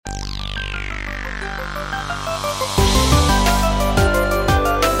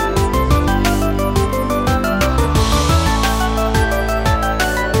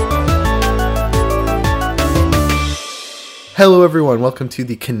Hello, everyone. Welcome to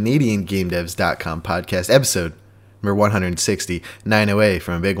the CanadianGameDevs.com podcast, episode number 160, 9 away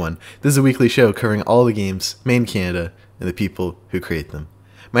from a big one. This is a weekly show covering all the games made in Canada and the people who create them.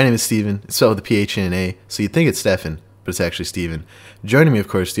 My name is Steven. It's spelled with a PH and an A, so you'd think it's Stefan, but it's actually Steven. Joining me, of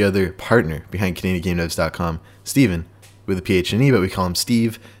course, the other partner behind CanadianGameDevs.com, Steven, with a PH and E, but we call him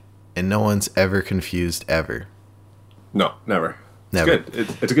Steve, and no one's ever confused, ever. No, never. Never. It's good.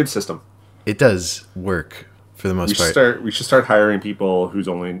 It's a good system. It does work. For the most part, we should start hiring people whose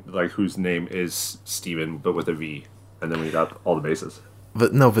name is Steven but with a V, and then we got all the bases.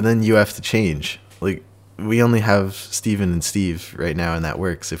 But then you have to change. Like, we only have Steven and Steve right now, and that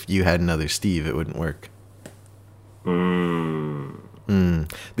works. If you had another Steve, it wouldn't work.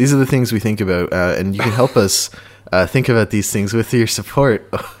 These are the things we think about, and you can help us think about these things with your support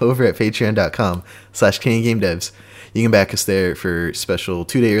over at patreon.com/CanadianGameDevs. You can back us there for special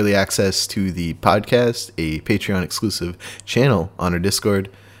 2-day early access to the podcast, a Patreon-exclusive channel on our Discord,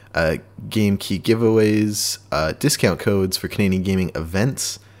 game key giveaways, discount codes for Canadian gaming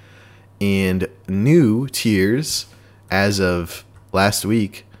events, and new tiers as of last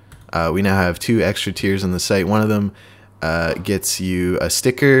week. We now have 2 extra tiers on the site. One of them gets you a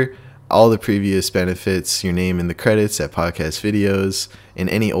sticker, all the previous benefits, your name in the credits at podcast videos, and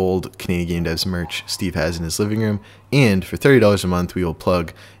any old Canadian Game Devs merch Steve has in his living room. And for $30 a month, we will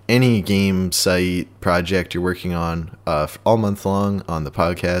plug any game site project you're working on all month long on the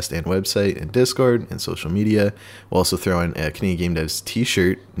podcast and website and Discord and social media. We'll also throw in a Canadian Game Devs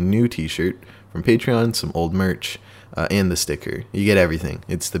t-shirt, new t-shirt from Patreon, some old merch, and the sticker. You get everything.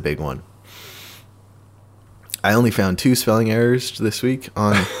 It's the big one. I only found 2 spelling errors this week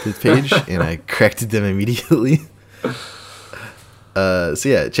on the page, and I corrected them immediately. So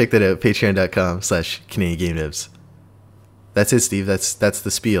yeah, check that out, patreon.com/CanadianGameDevs. That's it, Steve. That's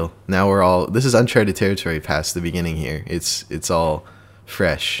the spiel. Now this is uncharted territory past the beginning here. It's all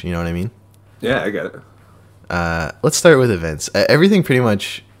fresh, you know what I mean? Yeah, I get it. Let's start with events. Everything pretty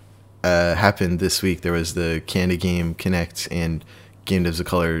much happened this week. There was the Canada Game Connect and Game Devs of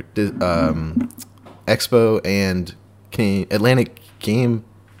Color Expo and Atlantic Game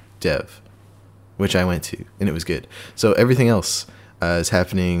Dev, which I went to, and it was good. So everything else is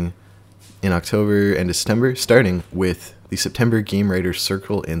happening in October and September, starting with the September Game Writers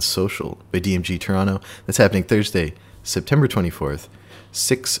Circle and Social by DMG Toronto. That's happening Thursday, September 24th,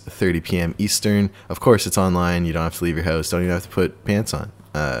 6:30 p.m. Eastern. Of course, it's online. You don't have to leave your house. Don't even have to put pants on.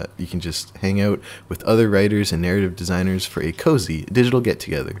 You can just hang out with other writers and narrative designers for a cozy digital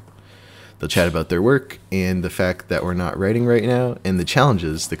get-together. They'll chat about their work and the fact that we're not writing right now and the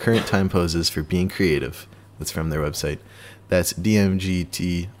challenges the current time poses for being creative. That's from their website. That's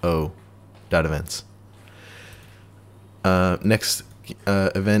dmgto.events. Next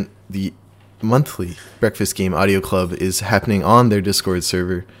event, the monthly Breakfast Game Audio Club is happening on their Discord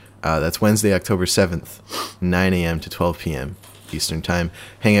server. That's Wednesday, October 7th, 9 a.m. to 12 p.m. Eastern Time.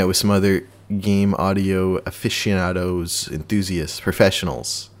 Hang out with some other game audio aficionados, enthusiasts,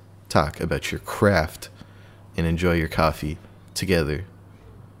 professionals. Talk about your craft and enjoy your coffee together.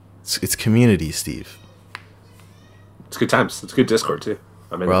 It's community, Steve. It's good times. It's good Discord too.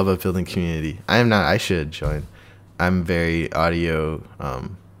 We're all about building community. I am not. I should join. I'm very audio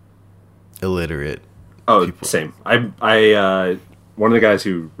illiterate. Oh, people. Same. I one of the guys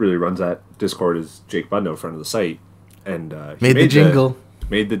who really runs that Discord is Jake Budno, friend of the site, and he made the jingle.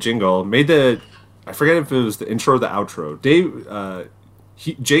 Made the jingle. I forget if it was the intro or the outro.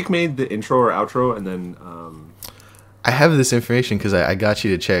 Jake made the intro or outro, and then I have this information because I got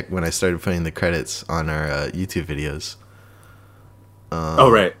you to check when I started putting the credits on our YouTube videos.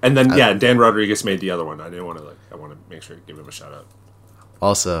 Right, and then Dan Rodriguez made the other one. I want to make sure to give him a shout out.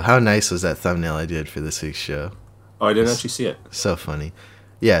 Also, how nice was that thumbnail I did for this week's show? Oh, I didn't actually see it. So funny.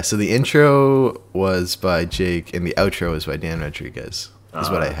 Yeah, so the intro was by Jake, and the outro was by Dan Rodriguez.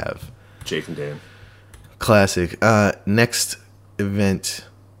 Is what I have. Jake and Dan. Classic. Next event.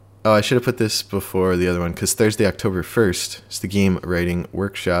 Oh, I should have put this before the other one, because Thursday, October 1st is the Game Writing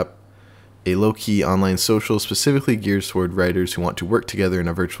Workshop, a low-key online social specifically geared toward writers who want to work together in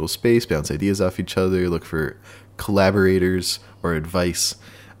a virtual space, bounce ideas off each other, look for collaborators or advice.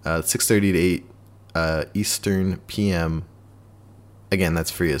 6:30 to 8 Eastern PM. Again,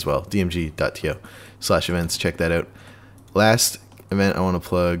 that's free as well. dmg.to/events. Check that out. Last event I want to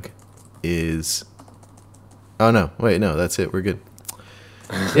plug is... Oh, no. Wait, no. That's it. We're good.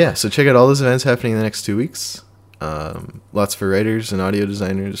 Yeah, so check out all those events happening in the next 2 weeks. Lots for writers and audio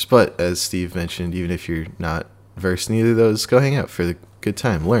designers. But as Steve mentioned, even if you're not versed in either of those, go hang out for the good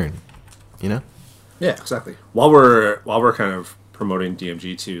time. Learn. You know? Yeah, exactly. While we're kind of promoting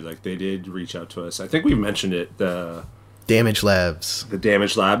DMG too, like they did reach out to us. I think we mentioned it. The Damage Labs. The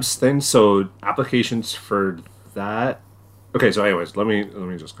Damage Labs thing. So applications for that. Okay, so anyways, let me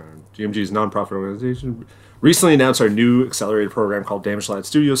just kind of DMG's nonprofit organization recently announced our new accelerated program called Damage Lab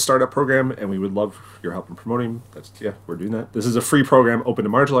Studios Startup Program, and we would love your help in promoting. We're doing that. This is a free program open to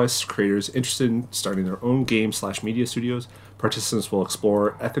marginalized creators interested in starting their own game/media studios. Participants will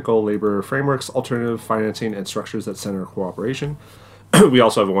explore ethical labor frameworks, alternative financing, and structures that center cooperation. We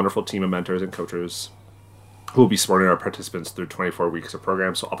also have a wonderful team of mentors and coaches who will be supporting our participants through 24 weeks of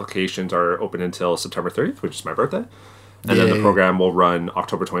program. So applications are open until September 30th, which is my birthday. And then the program will run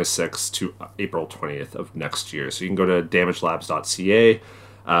October 26th to April 20th of next year. So you can go to damagelabs.ca.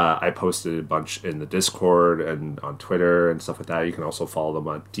 I posted a bunch in the Discord and on Twitter and stuff like that. You can also follow them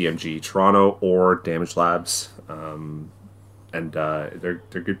on DMG Toronto or Damage Labs. And they're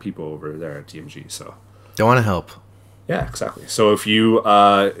good people over there at DMG. So they want to help. Yeah, exactly. So if you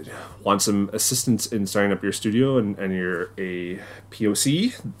want some assistance in starting up your studio and you're a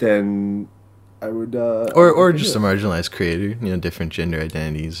POC, then I would or just a marginalized creator, different gender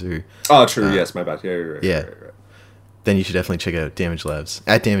identities or oh true, yes, my bad. Yeah, you're right. Yeah. Right. Then you should definitely check out Damage Labs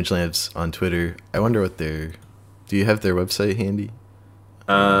at Damage Labs on Twitter. I wonder what do you have their website handy?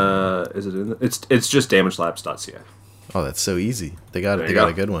 Is it in it's just damagelabs.ca. Oh, that's so easy. They got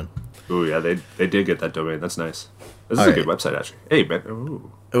a good one. Ooh, yeah, they did get that domain. That's nice. This is a good website actually. Hey, man.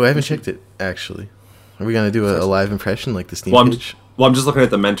 Ooh. Oh, I haven't checked it actually. Are we gonna do a live impression like the Steam page? Well, I'm just looking at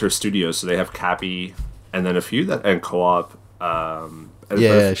the Mentor Studios, so they have Cappy, and then a few and Co-op. Shout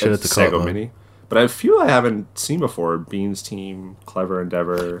out to Co-op Mini. But a few I haven't seen before. Beans Team, Clever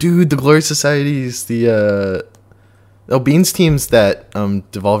Endeavor. Dude, the Glory Societies, Beans Team's that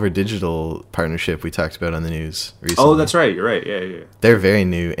Devolver Digital partnership we talked about on the news recently. Oh, that's right. You're right. Yeah. They're very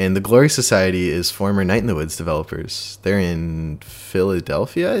new, and the Glory Society is former Night in the Woods developers. They're in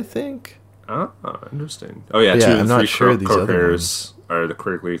Philadelphia, I think. Oh, interesting. Oh, yeah, I'm not sure these other ones are the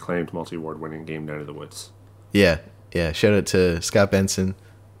critically acclaimed multi-award winning game Night of the Woods. Yeah. Shout out to Scott Benson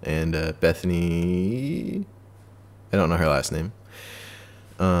and Bethany. I don't know her last name.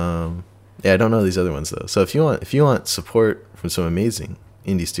 I don't know these other ones though. So if you want support from some amazing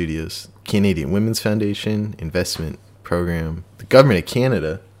indie studios, Canadian Women's Foundation Investment Program, the Government of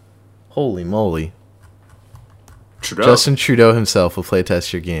Canada, holy moly. Trudeau. Justin Trudeau himself will play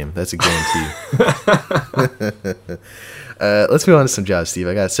test your game. That's a guarantee. Let's move on to some jobs, Steve.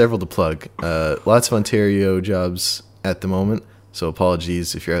 I got several to plug. Lots of Ontario jobs at the moment, so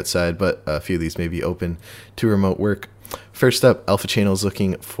apologies if you're outside, but a few of these may be open to remote work. First up, Alpha Channel is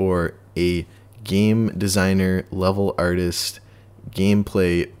looking for a game designer, level artist,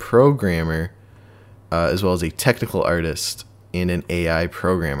 gameplay programmer, as well as a technical artist and an AI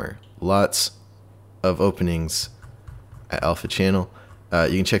programmer. Lots of openings at Alpha Channel.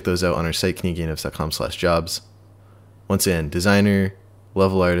 You can check those out on our site, CanadianGameDevs.com/jobs. Once again, designer,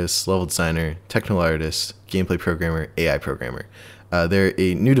 level artist, level designer, technical artist, gameplay programmer, AI programmer. They're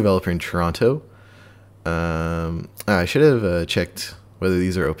a new developer in Toronto. I should have checked whether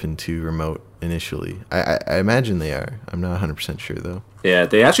these are open to remote initially. I imagine they are. I'm not 100% sure though. Yeah,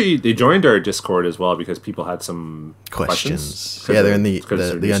 they joined our Discord as well because people had some questions. Yeah, they're in the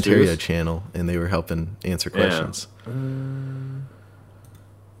Ontario studios channel, and they were helping answer questions. Yeah.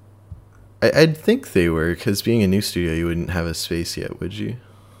 I'd think they were, because being a new studio, you wouldn't have a space yet, would you?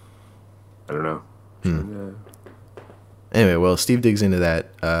 I don't know. Yeah. Anyway, well, Steve digs into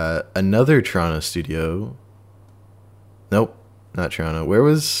that. Another Toronto studio. Nope, not Toronto. Where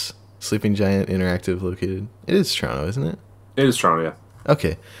was Sleeping Giant Interactive located? It is Toronto, isn't it? It is Toronto, yeah.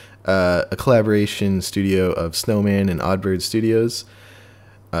 Okay. A collaboration studio of Snowman and Oddbird Studios.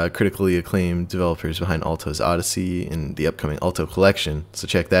 Critically acclaimed developers behind Alto's Odyssey and the upcoming Alto Collection, so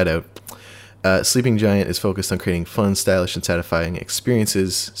check that out. Sleeping Giant is focused on creating fun, stylish, and satisfying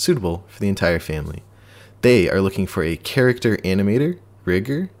experiences suitable for the entire family. They are looking for a character animator,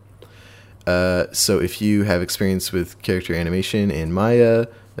 rigger. So if you have experience with character animation in Maya,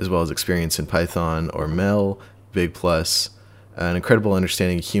 as well as experience in Python or Mel, big plus. An incredible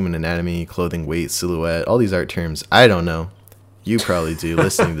understanding of human anatomy, clothing, weight, silhouette, all these art terms I don't know. You probably do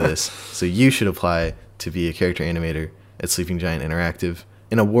listening to this. So you should apply to be a character animator at Sleeping Giant Interactive,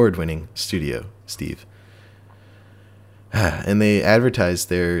 an award-winning studio, Steve. And they advertise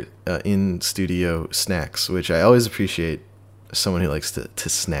their in-studio snacks, which I always appreciate. Someone who likes to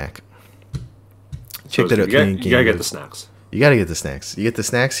snack. Check that out. You gotta get the snacks. You gotta get the snacks. You get the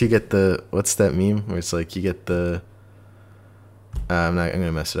snacks. You get the, what's that meme where it's like you get the. I'm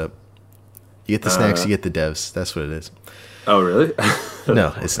gonna mess it up. You get the snacks. You get the devs. That's what it is. Oh really?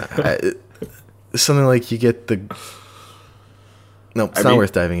 No, it's not. It's something like you get the. Nope, it's not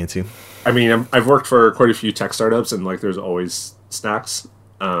worth diving into. I mean, I've worked for quite a few tech startups, and like, there's always snacks,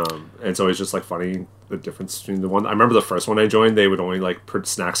 and it's always just like funny the difference between the one. I remember the first one I joined, they would only like put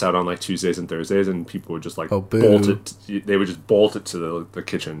snacks out on like Tuesdays and Thursdays, and people would just like bolt it. They would just bolt it to the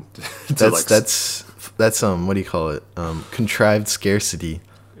kitchen. That's what do you call it? Contrived scarcity.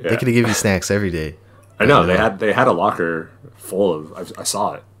 Yeah. They could give you snacks every day. I know they had a locker full of. I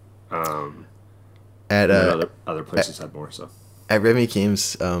saw it. Other places had more. So at Remy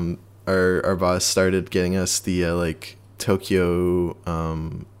Games, our boss started getting us the like Tokyo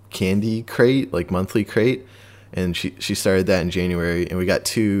candy crate, like monthly crate, and she started that in January, and we got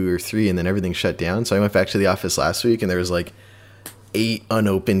 2 or 3, and then everything shut down. So I went back to the office last week, and there was like 8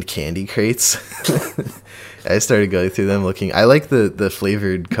 unopened candy crates. I started going through them looking. I like the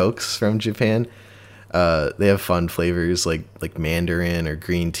flavored Cokes from Japan. They have fun flavors like mandarin or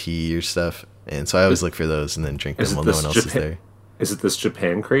green tea or stuff, and so I always look for those and then drink them while no one else is there. Is it this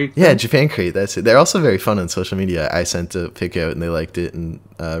Japan crate? Yeah, Japan crate. That's it. They're also very fun on social media. I sent a pic out and they liked it and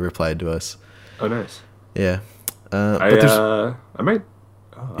replied to us. Oh, nice. Yeah. I might.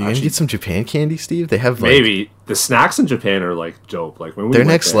 You gonna get some Japan candy, Steve? They have maybe the snacks in Japan are like dope. Like when they're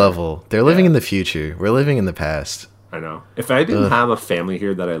next level. They're living in the future. We're living in the past. I know. If I didn't have a family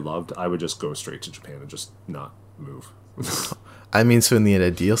here that I loved, I would just go straight to Japan and just not move. I mean, so in the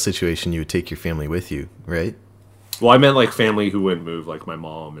ideal situation, you would take your family with you, right? Well, I meant like family who wouldn't move, like my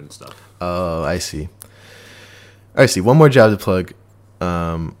mom and stuff. Oh, I see. I see. One more job to plug.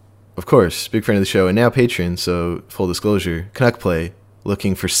 Of course, big friend of the show and now patron, so full disclosure, Canuck Play,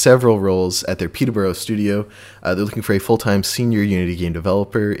 looking for several roles at their Peterborough studio. They're looking for a full-time senior Unity game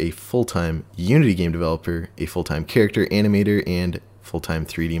developer, a full-time Unity game developer, a full-time character animator, and full-time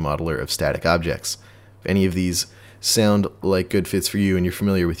 3D modeler of static objects. If any of these sound like good fits for you and you're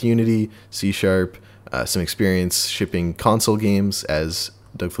familiar with Unity, C#, some experience shipping console games, as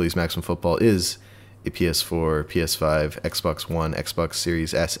Doug Flea's Maximum Football is a PS4, PS5, Xbox One, Xbox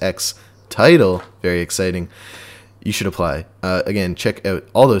Series SX title, very exciting, you should apply. Again, check out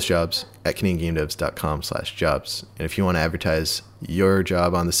all those jobs at CanadianGameDevs.com/jobs. And if you want to advertise your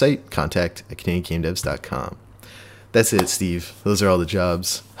job on the site, contact at CanadianGameDevs.com. That's it, Steve. Those are all the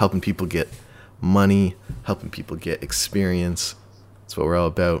jobs. Helping people get money, helping people get experience. That's what we're all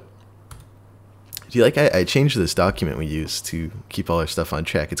about. Do you like? I changed this document we use to keep all our stuff on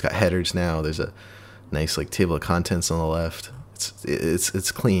track. It's got headers now. There's a nice like table of contents on the left.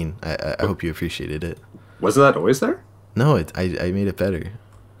 It's clean. I hope you appreciated it. Wasn't that always there? No, I made it better.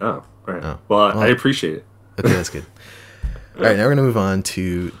 Oh, all right. Oh. Well, I appreciate it. Okay, that's good. All right, now we're going to move on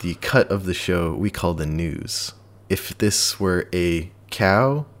to the cut of the show we call the news. If this were a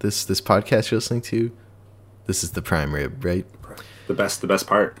cow, this podcast you're listening to, this is the prime rib, right? The best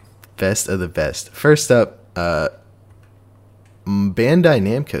part. Best of the best. First up, Bandai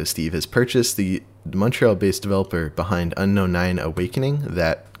Namco, Steve, has purchased the Montreal-based developer behind Unknown 9 Awakening,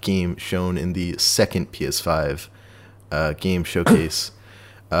 that game shown in the second PS5 game showcase.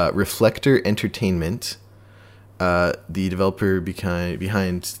 Reflector Entertainment, the developer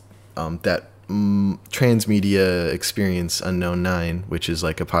behind that transmedia experience Unknown 9, which is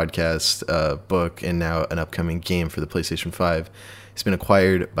like a podcast, book, and now an upcoming game for the PlayStation 5, has been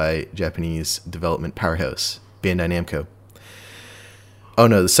acquired by Japanese development powerhouse Bandai Namco. Oh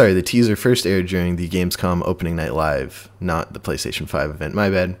no, sorry, the teaser first aired during the Gamescom opening night live, not the PlayStation 5 event. My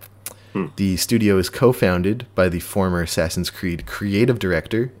bad. The studio is co-founded by the former Assassin's Creed creative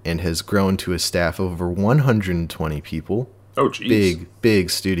director and has grown to a staff of over 120 people. Oh, jeez. Big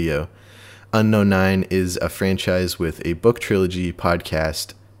studio. Unknown 9 is a franchise with a book trilogy,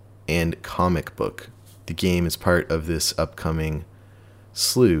 podcast, and comic book. The game is part of this upcoming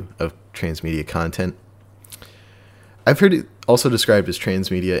slew of transmedia content. I've heard it also described as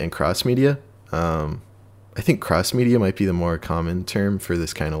transmedia and cross-media. I think cross-media might be the more common term for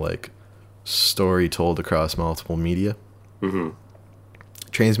this kind of like story told across multiple media. Mm-hmm.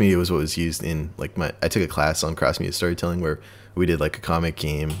 Transmedia was what was used in like I took a class on cross-media storytelling where we did like a comic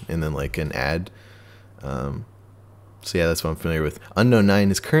game and then like an ad. So yeah, that's what I'm familiar with. Unknown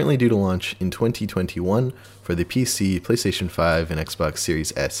 9 is currently due to launch in 2021 for the PC, PlayStation 5, and Xbox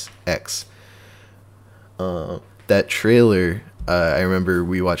Series SX. That trailer, I remember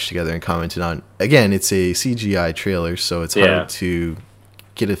we watched together and commented on. Again, it's a CGI trailer, so it's hard to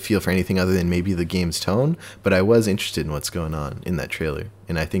get a feel for anything other than maybe the game's tone. But I was interested in what's going on in that trailer,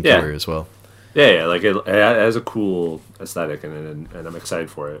 and I think you were as well. Yeah, like it has a cool aesthetic, and I'm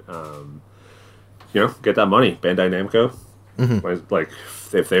excited for it. Get that money, Bandai Namco. Mm-hmm. Like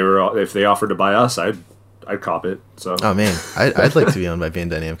if they offered to buy us, I'd cop it. So. Oh man, I'd like to be owned by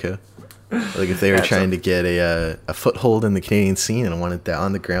Bandai Namco. Like if they were trying to get a foothold in the Canadian scene and wanted that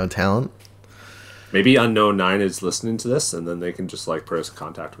on the ground talent. Maybe Unknown 9 is listening to this, and then they can just like put us in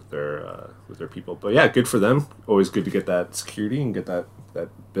contact with their people. But yeah, good for them. Always good to get that security and get that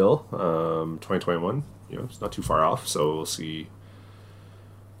bill. 2021, it's not too far off. So we'll see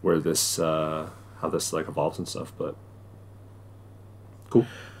where this how this like evolves and stuff. But cool.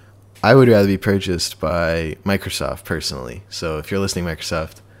 I would rather be purchased by Microsoft personally. So if you're listening,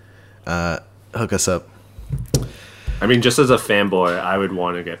 Microsoft, hook us up. I mean, just as a fanboy, I would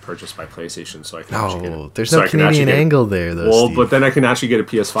want to get purchased by PlayStation so I can actually get it. There's no Canadian angle there, though, Well, Steve. but then I can actually get a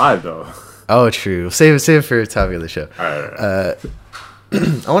PS5, though. Oh, true. Save it for the topic of the show. All right.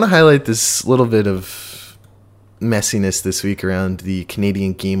 I want to highlight this little bit of messiness this week around the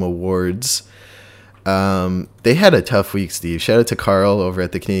Canadian Game Awards. They had a tough week, Steve. Shout out to Carl over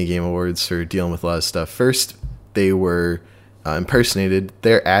at the Canadian Game Awards for dealing with a lot of stuff. First, they were impersonated.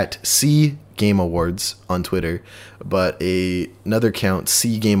 They're at C Game Awards on Twitter, but another account,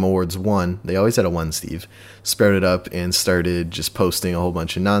 C Game Awards 1, they always had a 1, Steve, sprouted up and started just posting a whole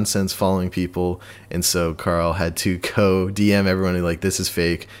bunch of nonsense, following people, and so Carl had to go DM everyone and like, this is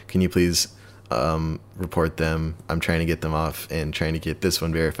fake, can you please report them, I'm trying to get them off and trying to get this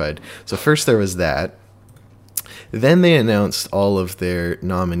one verified. So first there was that. Then they announced all of their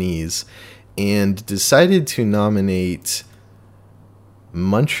nominees and decided to nominate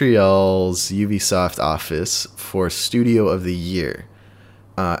Montreal's Ubisoft office for Studio of the Year,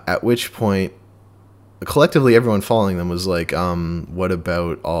 at which point collectively everyone following them was like, what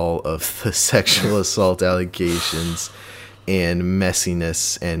about all of the sexual assault allegations and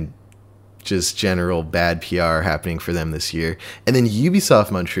messiness and just general bad PR happening for them this year? And then Ubisoft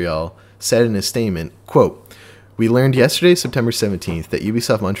Montreal said in a statement, quote, "We learned yesterday, September 17th, that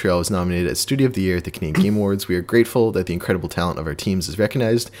Ubisoft Montreal was nominated as Studio of the Year at the Canadian Game Awards. We are grateful that the incredible talent of our teams is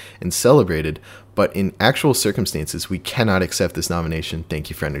recognized and celebrated, but in actual circumstances, we cannot accept this nomination. Thank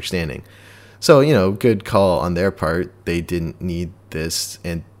you for understanding." So, good call on their part. They didn't need this,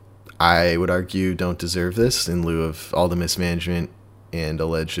 and I would argue don't deserve this in lieu of all the mismanagement and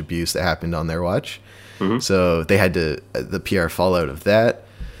alleged abuse that happened on their watch. Mm-hmm. So they had the PR fallout of that.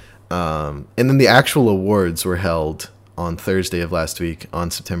 And then the actual awards were held on Thursday of last week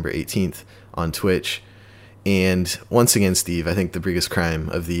on September 18th on Twitch. And once again, Steve, I think the biggest crime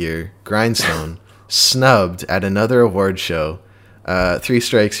of the year, Grindstone snubbed at another award show. 3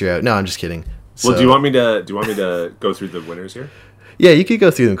 strikes, you're out. No, I'm just kidding. Well, do you want me to go through the winners here? Yeah, you could go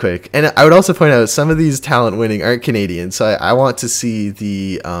through them quick. And I would also point out some of these talent winning aren't Canadian. So I want to see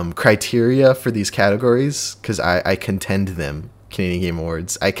the criteria for these categories because I contend them. Canadian Game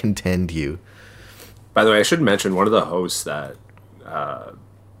Awards, I contend you. By the way, I should mention one of the hosts that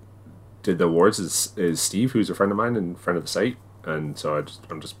did the awards is Steve, who's a friend of mine and friend of the site, and so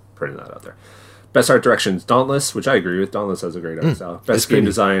I'm just putting that out there. Best art directions, Dauntless, which I agree with. Dauntless has a great art style. Best game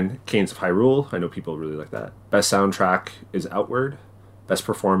design, Canes of Hyrule. I know people really like that. Best soundtrack is Outward. Best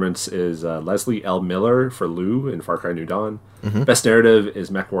performance is Leslie L. Miller for Lou in Far Cry New Dawn. Mm-hmm. Best narrative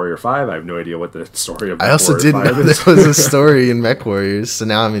is MechWarrior 5. I have no idea what the story of MechWarrior 5 is. I also didn't know there was a story in MechWarriors, so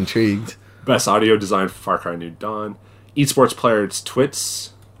now I'm intrigued. Best audio design for Far Cry New Dawn. Esports player, it's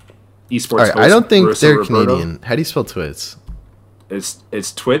Twits. Esports host, I don't think they're Roberto. Canadian. How do you spell Twits?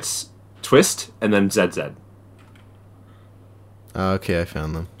 It's Twits, Twist, and then ZZ. Okay, I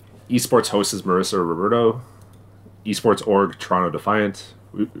found them. Esports host is Marissa Roberto. Esports org Toronto Defiant.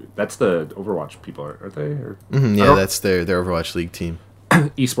 That's the Overwatch people, aren't they? Or, yeah, that's their Overwatch League team.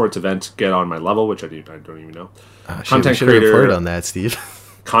 Esports event Get On My Level, which I don't even know. Content creator report on that, Steve.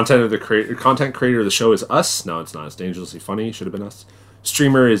 Content creator of the show is us. No, it's not. It's Dangerously Funny. Should have been us.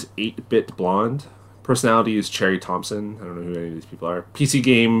 Streamer is 8-Bit Blonde. Personality is Cherry Thompson. I don't know who any of these people are. PC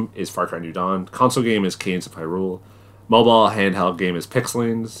game is Far Cry New Dawn. Console game is Canes of Hyrule. Mobile handheld game is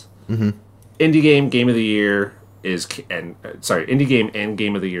Pixelings. Mm-hmm. Indie game of the year is indie game and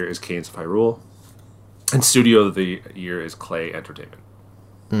game of the year is Canes of Hyrule, and studio of the year is Clay Entertainment.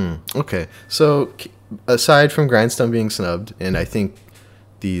 Okay, so aside from Grindstone being snubbed, and I think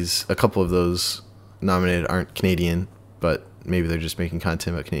a couple of those nominated aren't Canadian, but maybe they're just making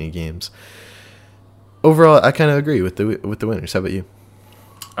content about Canadian games. Overall, I kind of agree with the winners. How about you?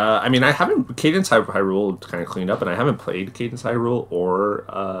 I mean, I haven't Cadence Hyrule kind of cleaned up, and I haven't played Cadence Hyrule or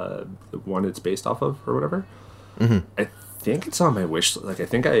the one it's based off of or whatever. Mm-hmm. I think it's on my wish. I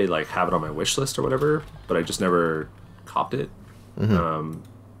think I have it on my wish list or whatever, but I just never copped it. Mm-hmm.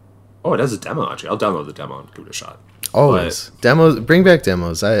 It has a demo actually. I'll download the demo and give it a shot. Always demos. Bring back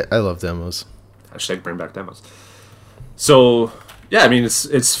demos. I love demos. Hashtag bring back demos. So yeah, I mean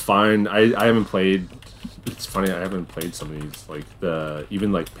it's fine. I haven't played It's funny, I haven't played some of these, like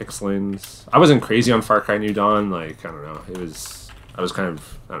even like Pixelins. I wasn't crazy on Far Cry New Dawn. Like, I don't know. I was kind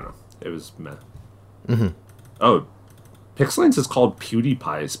of, I don't know. It was meh. Mm-hmm. Oh, Pixelins is called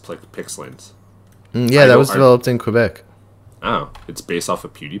PewDiePie's Pixelins. Yeah, that was developed in Quebec. Oh, it's based off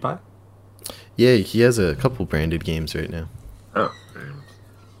of PewDiePie? Yeah, he has a couple branded games right now. Oh,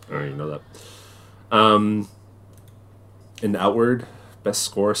 I don't even know that. In Outward, best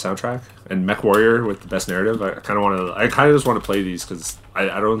score soundtrack, and MechWarrior with the best narrative. I kind of just want to play these because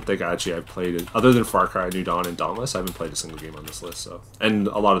I don't think I've played it other than Far Cry New Dawn and Dauntless. I haven't played a single game on this list. So, and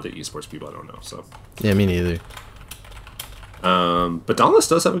a lot of the esports people I don't know. So yeah, me neither. But Dauntless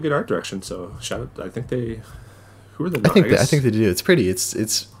does have a good art direction. So shout out. I think they. Who are the? I think they do. It's pretty.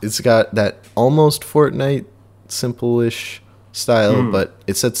 It's got that almost Fortnite simple-ish style, but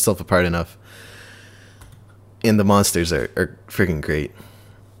it sets itself apart enough. And the monsters are freaking great.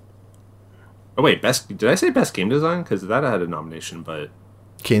 Oh wait, did I say best game design? Because that had a nomination, but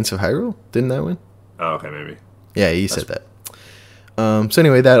Cadence of Hyrule, didn't that win? Oh, okay, maybe. Yeah, you said that. So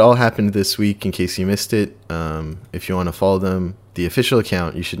anyway, that all happened this week. In case you missed it, if you want to follow them, the official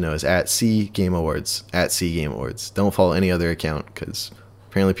account you should know is @CGameAwards. @CGameAwards. Don't follow any other account because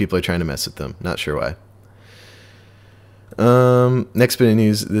apparently people are trying to mess with them. Not sure why. Next bit of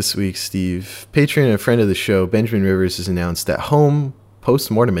news this week, Steve. Patron and a friend of the show, Benjamin Rivers, has announced that Home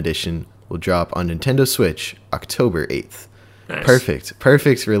Postmortem Edition will drop on Nintendo Switch October 8th. Nice.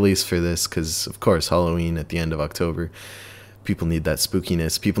 Perfect release for this because, of course, Halloween at the end of October. People need that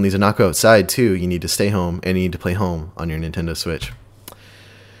spookiness. People need to not go outside, too. You need to stay home, and you need to play Home on your Nintendo Switch.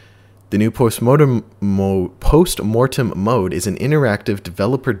 The new postmortem mode is an interactive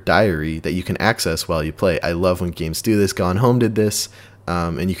developer diary that you can access while you play. I love when games do this. Gone Home did this,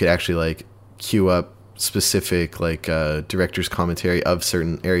 and you could actually like queue up specific like director's commentary of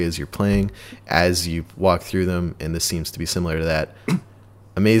certain areas you're playing as you walk through them, and this seems to be similar to that.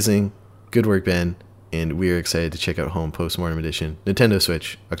 Amazing, good work, Ben, and we are excited to check out Home Postmortem Edition, Nintendo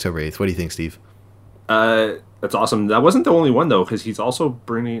Switch, October 8th. What do you think, Steve? That's awesome. That wasn't the only one though, because he's also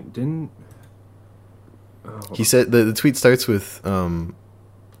bringing. He said the tweet starts with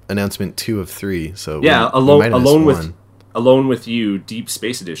announcement 2 of 3. So yeah, alone with you, Deep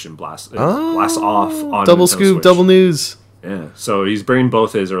Space Edition blasts off on double Nintendo scoop, Switch. double news. Yeah, so he's bringing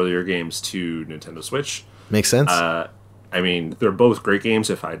both his earlier games to Nintendo Switch. Makes sense. I mean, they're both great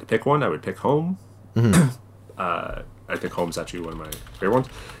games. If I had to pick one, I would pick Home. I think Home's actually one of my favorite ones.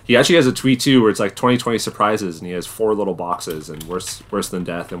 He actually has a tweet too where it's like 2020 surprises, and he has 4 little boxes and worse than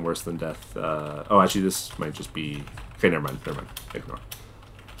death and worse than death. Actually, this might just be okay. Never mind. Ignore.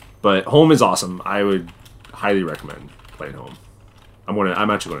 But Home is awesome. I would highly recommend playing Home. I'm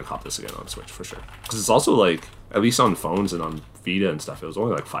actually going to cop this again on Switch for sure because it's also like at least on phones and on Vita and stuff. It was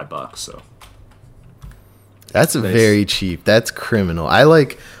only like $5. So that's nice. Very cheap. That's criminal.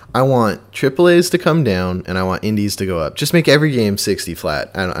 I want AAAs to come down, and I want indies to go up. Just make every game 60 flat.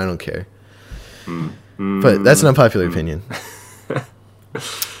 I don't care. But that's an unpopular opinion.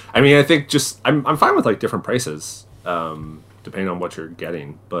 I mean, I think I'm fine with like different prices, depending on what you're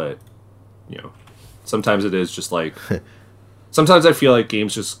getting. But sometimes it is just like sometimes I feel like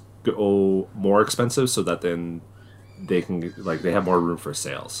games just go more expensive so that then they can they have more room for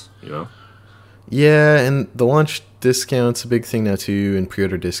sales. Yeah, and the launch discounts a big thing now too, and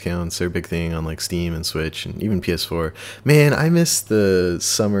pre-order discounts are a big thing on like Steam and Switch and even PS4. Man, I miss the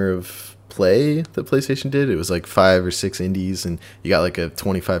summer of play that PlayStation did. It was like 5 or 6 indies, and you got like a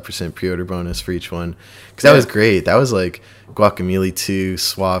 25% pre-order bonus for each one. Because that was great. That was like Guacamelee 2,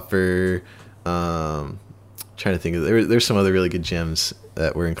 Swapper. Trying to think of there's some other really good gems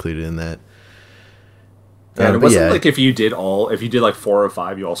that were included in that. And it wasn't like if you did like 4 or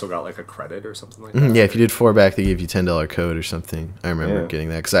 5, you also got like a credit or something like that. Yeah, if you did 4 back, they gave you $10 code or something. I remember getting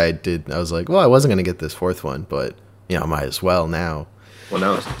that because I was like, well, I wasn't going to get this 4th one, but I might as well now. Well,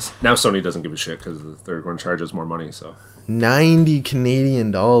 now Sony doesn't give a shit because they're going to charge us more money. So $90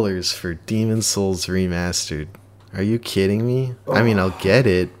 Canadian for Demon's Souls Remastered. Are you kidding me? Oh. I mean, I'll get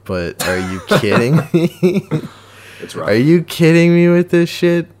it, but are you kidding me? It's rough. Are you kidding me with this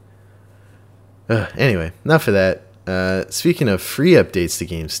shit? Anyway, enough of that. Speaking of free updates to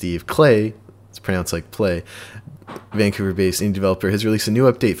games, Steve, Klei, it's pronounced like play, Vancouver-based indie developer, has released a new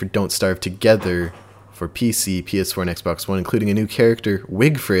update for Don't Starve Together for PC, PS4, and Xbox One, including a new character,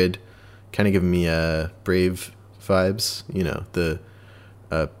 Wigfrid, kind of giving me Brave vibes. The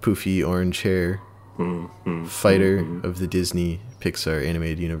poofy orange hair fighter of the Disney Pixar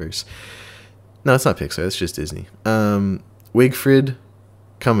animated universe. No, it's not Pixar. It's just Disney. Wigfrid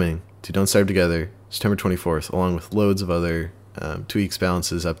coming to Don't Starve Together, September 24th, along with loads of other tweaks,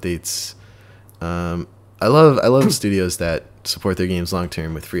 balances, updates. I love studios that support their games long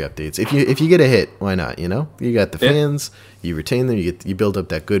term with free updates. If you get a hit, why not? You know, you got the fans, you retain them, you build up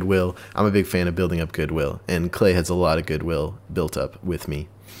that goodwill. I'm a big fan of building up goodwill, and Clay has a lot of goodwill built up with me.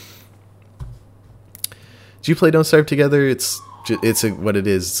 Did you play Don't Starve together? It's what it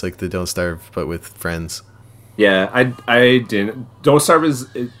is. It's like the Don't Starve, but with friends. Yeah, I didn't. Don't Starve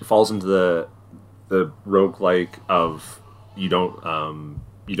it falls into the roguelike of you don't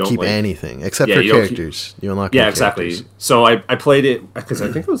keep like, anything except for characters. You unlock. Yeah, exactly. So I played it because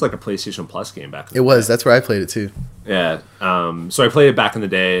I think it was like a PlayStation Plus game back. It was. That's where I played it too. Yeah. So I played it back in the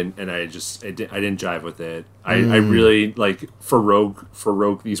day, and I didn't jive with it. I really like for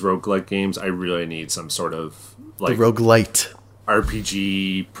these roguelike games. I really need some sort of like the roguelite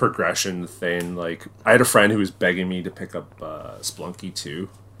RPG progression thing. Like I had a friend who was begging me to pick up Splunky 2.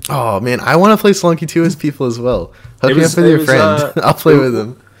 Oh man, I want to play Slunky 2 as people as well. Hook me up with your friend. I'll play with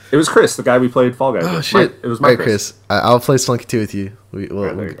him. It was Chris, the guy we played Fall Guys with. Oh shit! It was my Chris. I'll play Slunky 2 with you.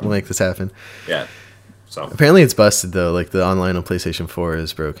 We'll make this happen. Yeah. So apparently it's busted though. Like the online on PlayStation 4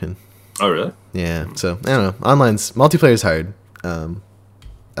 is broken. Oh really? Yeah. So I don't know. Online's multiplayer is hard.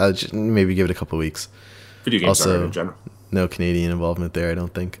 I'll just maybe give it a couple weeks. Video games are hard in general. No Canadian involvement there, I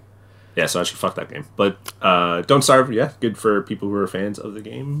don't think. Yeah, so actually fuck that game. But Don't Starve, yeah, good for people who are fans of the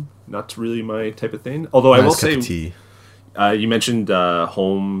game. Not really my type of thing. Although I will say, you mentioned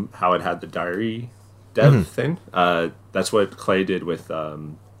Home, how it had the diary dev thing. That's what Clay did with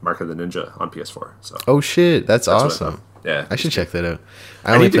Mark of the Ninja on PS4. So. Oh shit, that's awesome. Yeah, I should check that out.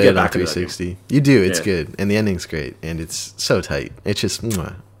 I only played it on 360. You do, it's good, and the ending's great, and it's so tight. It's just.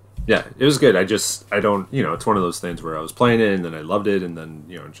 Mwah. Yeah, it was good. I don't, it's one of those things where I was playing it and then I loved it and then,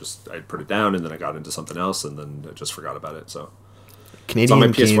 I put it down and then I got into something else and then I just forgot about it. So Canadian it's on my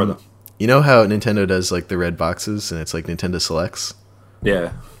PS4 though. You know how Nintendo does like the red boxes and it's like Nintendo Selects?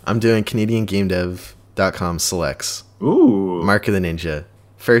 Yeah. I'm doing CanadianGameDev.com Selects. Ooh. Mark of the Ninja.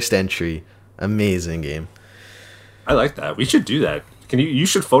 First entry. Amazing game. I like that. We should do that. You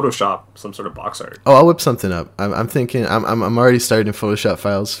should Photoshop some sort of box art. Oh, I'll whip something up. I'm thinking. I'm already starting Photoshop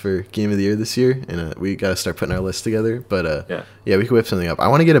files for Game of the Year this year, and we got to start putting our list together. But yeah, we could whip something up. I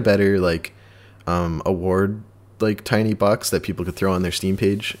want to get a better like award like tiny box that people could throw on their Steam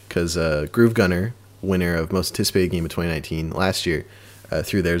page because Groove Gunner, winner of most anticipated game of 2019 last year,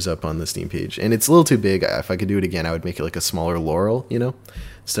 threw theirs up on the Steam page, and it's a little too big. If I could do it again, I would make it like a smaller laurel,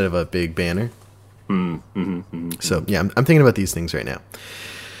 instead of a big banner. So yeah, I'm thinking about these things right now.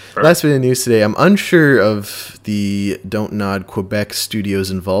 Perfect. Last bit of news today. I'm unsure of the Don't Nod Quebec Studios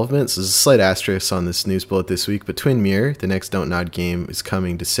involvement. So there's a slight asterisk on this news bullet this week. But Twin Mirror, the next Don't Nod game, is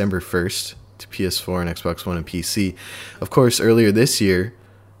coming December 1st to PS4 and Xbox One and PC. Of course, earlier this year,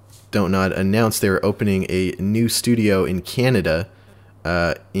 Don't Nod announced they were opening a new studio in Canada,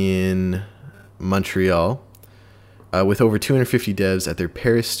 in Montreal, with over 250 devs at their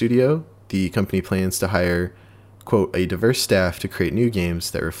Paris studio. The company plans to hire, quote, a diverse staff to create new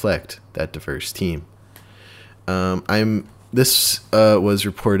games that reflect that diverse team. This was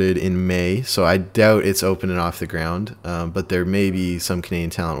reported in May, so I doubt it's open and off the ground, but there may be some Canadian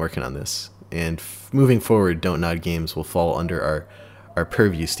talent working on this. And moving forward, Don't Nod Games will fall under our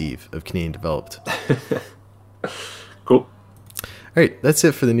purview, Steve, of Canadian developed. Cool. All right, that's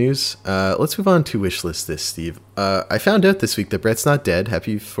it for the news. Let's move on to Wishlist this, Steve. I found out this week that Brett's not dead.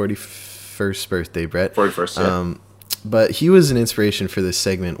 Happy 41st birthday, Brett. 41st, yeah. But he was an inspiration for this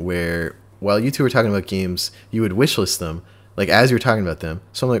segment where, while you two were talking about games, you would wishlist them, like as you were talking about them.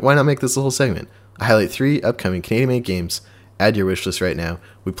 So I'm like, why not make this a whole segment? I highlight 3 upcoming Canadian-made games. Add your wishlist right now.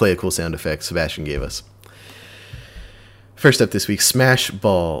 We play a cool sound effect Sebastian gave us. First up this week, Smash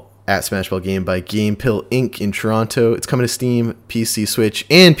Ball. At Smash Ball game by GamePill Inc. in Toronto. It's coming to Steam, PC, Switch,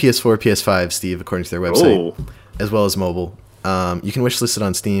 and PS4, PS5, Steve, according to their website, as well as mobile. You can wishlist it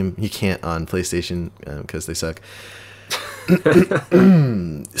on Steam. You can't on PlayStation because they suck.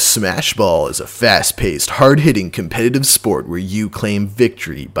 Smash Ball is a fast-paced, hard-hitting competitive sport where you claim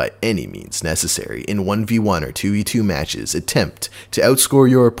victory by any means necessary. In 1v1 or 2v2 matches, attempt to outscore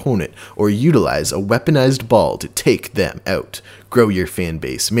your opponent or utilize a weaponized ball to take them out. Grow your fan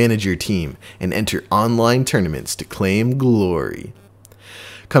base, manage your team, and enter online tournaments to claim glory.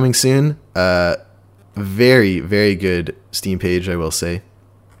 Coming soon, very, very good Steam page, I will say.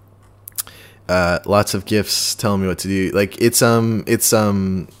 Lots of GIFs telling me what to do. Like it's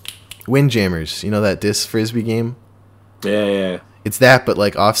Windjammers, you know that disc frisbee game? Yeah. It's that, but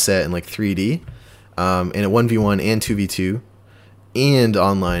like offset and like 3D, and a 1v1 and 2v2, and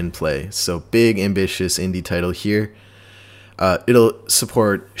online play. So big, ambitious indie title here. It'll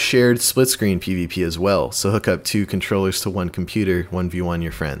support shared split screen PvP as well. So hook up 2 controllers to 1 computer, 1v1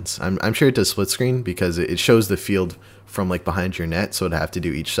 your friends. I'm sure it does split screen because it shows the field from like behind your net, so it'd have to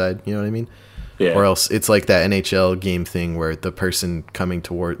do each side. You know what I mean? Yeah. Or else it's like that NHL game thing where the person coming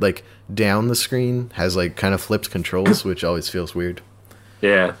toward like down the screen has like kind of flipped controls, which always feels weird.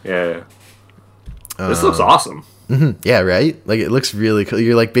 Yeah. This looks awesome. Mm-hmm. Yeah, right? Like it looks really cool.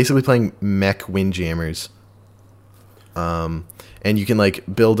 You're like basically playing mech windjammers. And you can like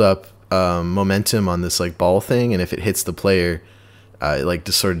build up momentum on this like ball thing, and if it hits the player, it like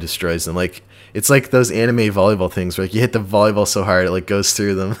just sort of destroys them. Like it's like those anime volleyball things where like you hit the volleyball so hard it like goes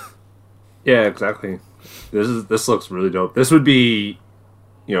through them. Yeah, exactly. This looks really dope. This would be,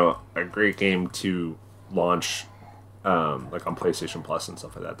 a great game to launch, like on PlayStation Plus and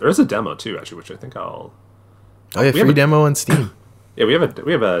stuff like that. There is a demo too, actually, which I think I'll. Oh yeah, free demo on Steam. Yeah, we have a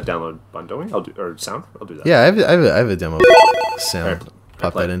download button, don't we? I'll do that. Yeah, I have a demo sound. Right,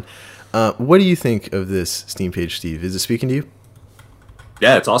 Pop that in. What do you think of this Steam page, Steve? Is it speaking to you?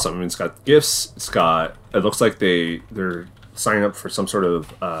 Yeah, it's awesome. I mean, it's got gifts. It looks like they're signing up for some sort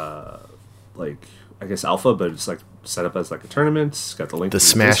of like I guess alpha, but it's like set up as like a tournament. It's got the link. The to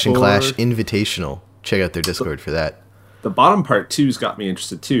Smash and Discord. Clash Invitational. Check out their Discord for that. The bottom part too's got me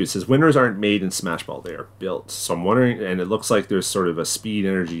interested too. It says winners aren't made in Smash Ball; they are built. So I'm wondering, and it looks like there's sort of a speed,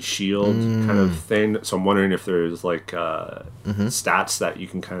 energy, shield kind of thing. So I'm wondering if there's like stats that you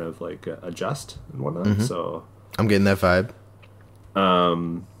can kind of like adjust and whatnot. So I'm getting that vibe.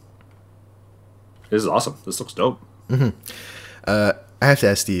 This is awesome. This looks dope. I have to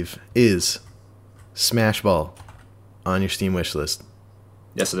ask Steve, is Smash Ball on your Steam wish list?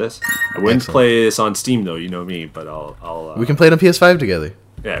 Yes, it is. I wouldn't play this on Steam though, you know me, but I'll we can play it on PS5 together.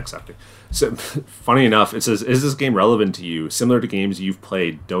 Yeah, exactly. So, funny enough, it says, "Is this game relevant to you? Similar to games you've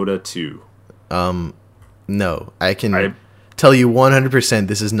played, Dota 2." No, I can tell you 100%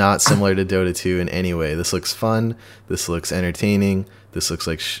 this is not similar to Dota 2 in any way. This looks fun. This looks entertaining. This looks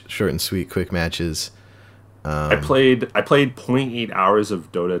like short and sweet, quick matches. I played 0.8 hours of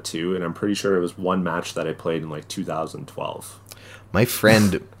Dota 2, and I'm pretty sure it was one match that I played in like 2012. My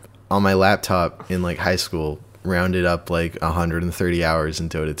friend on my laptop in like high school rounded up like 130 hours in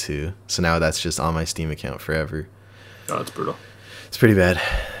Dota 2. So now that's just on my Steam account forever. Oh, that's brutal. It's pretty bad.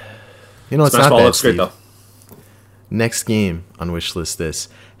 You know, it's Smash not Ball bad, looks Steve. great though. Next game on wishlist this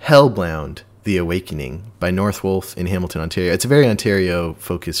Hellbound: The Awakening by Northwolf in Hamilton, Ontario. It's a very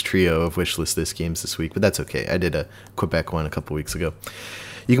Ontario-focused trio of wishlist this games this week, but that's okay. I did a Quebec one a couple weeks ago.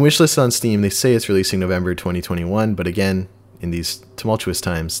 You can wishlist it on Steam. They say it's releasing November 2021, but again, in these tumultuous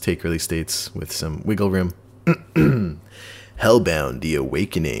times, take release dates with some wiggle room. Hellbound: The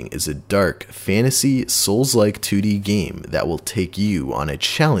Awakening is a dark, fantasy, Souls-like 2D game that will take you on a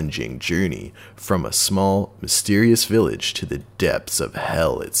challenging journey from a small, mysterious village to the depths of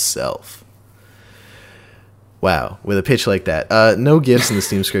hell itself. Wow, with a pitch like that. No gifts in the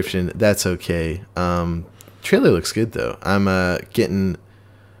Steam description. That's okay. Trailer looks good, though. I'm getting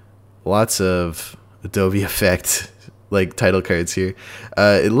lots of Adobe Effect like title cards here.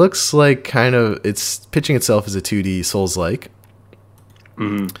 It looks like it's pitching itself as a 2D Souls-like.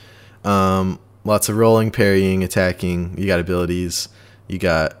 Lots of rolling, parrying, attacking. You got abilities. You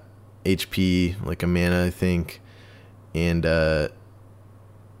got HP, like a mana, I think. And I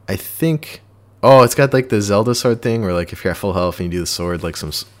think... Oh, it's got like the Zelda sword thing where like if you're at full health and you do the sword, like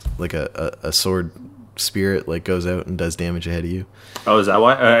a sword spirit like goes out and does damage ahead of you. Oh, is that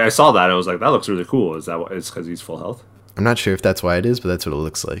why? I saw that. I was like, that looks really cool. Is that why? It's because he's full health? I'm not sure if that's why it is, but that's what it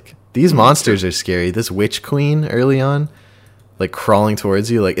looks like. These monsters are scary. This witch queen early on, like crawling towards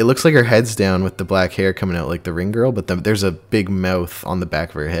you, like it looks like her head's down with the black hair coming out like the Ring Girl, but there's a big mouth on the back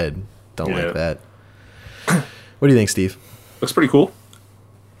of her head. Don't like that. What do you think, Steve? Looks pretty cool.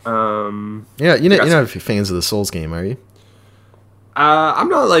 Yeah, you're not fans of the Souls game, are you? I'm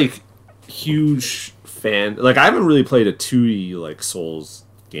not like huge fan. Like I haven't really played a 2D like Souls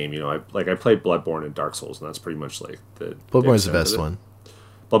game. I played Bloodborne and Dark Souls, and that's pretty much like the Bloodborne's the best one.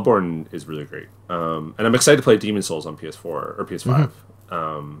 Bloodborne is really great, and I'm excited to play Demon Souls on PS4 or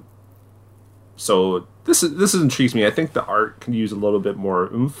PS5. So this intrigues me. I think the art can use a little bit more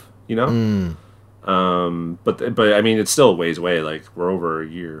oomph, But I mean, it's still a ways away. Like we're over a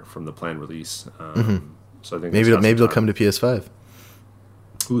year from the planned release. So I think maybe it'll come to PS5.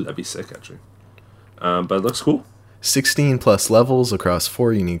 Ooh, that'd be sick, actually. But it looks cool. 16 plus levels across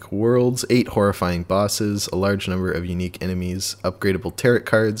 4 unique worlds, 8 horrifying bosses, a large number of unique enemies, upgradable tarot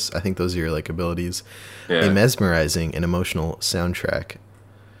cards. I think those are your like abilities. Yeah. A mesmerizing and emotional soundtrack.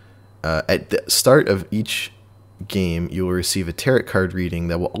 At the start of each game, you will receive a tarot card reading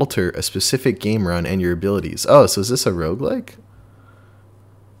that will alter a specific game run and your abilities. Oh, so is this a roguelike?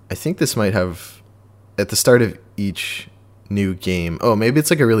 I think this might have, at the start of each new game, oh, maybe it's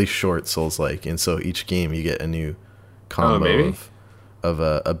like a really short Souls-like, and so each game you get a new combo of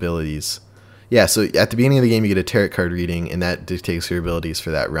abilities. Yeah, so at the beginning of the game, you get a tarot card reading, and that dictates your abilities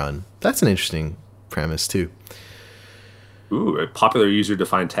for that run. That's an interesting premise, too. Ooh, a popular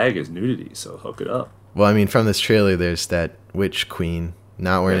user-defined tag is nudity, so hook it up. Well, I mean, from this trailer, there's that witch queen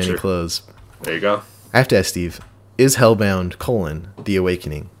not wearing any clothes. There you go. I have to ask Steve, is Hellbound: The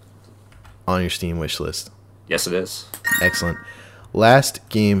Awakening on your Steam wish list? Yes, it is. Excellent. Last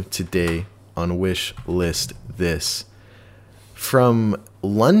game today on wish list this. From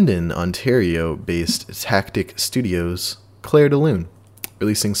London, Ontario-based Tactic Studios, Clair de Lune,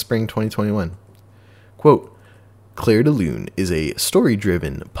 releasing spring 2021. Quote, Clair de Lune is a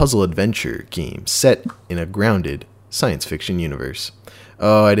story-driven puzzle-adventure game set in a grounded science fiction universe.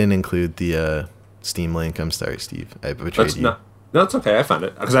 Oh, I didn't include the Steam link. I'm sorry, Steve. I betrayed you. No, it's okay. I found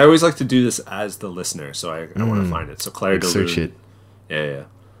it. Because I always like to do this as the listener, so I want to find it. So Clair de Lune. Search it. Yeah.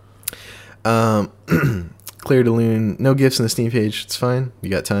 Clair de Lune, no gifts on the Steam page. It's fine. You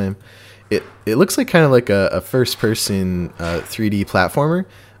got time. It looks like kind of like a first-person 3D platformer.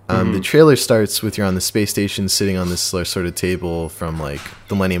 The trailer starts with you're on the space station sitting on this sort of table from like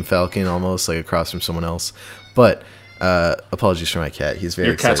the Millennium Falcon, almost like across from someone else. But apologies for my cat. He's very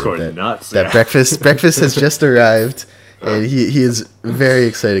excited. Your cat's going nuts. That breakfast has just arrived, and he is very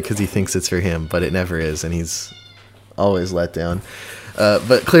excited because he thinks it's for him, but it never is, and he's always let down.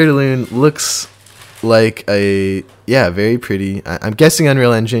 But Clair de Lune looks like very pretty. I'm guessing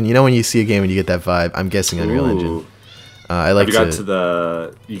Unreal Engine. You know when you see a game and you get that vibe? I'm guessing Unreal Engine. I like. Have you got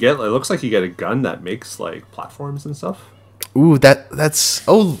to you get? It looks like you get a gun that makes like platforms and stuff. Ooh, that's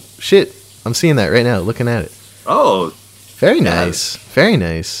oh shit! I'm seeing that right now. Looking at it. Oh, very nice. Very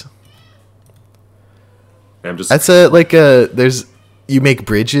nice. That's there's you make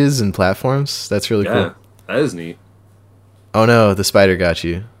bridges and platforms. That's really cool. That is neat. Oh no, the spider got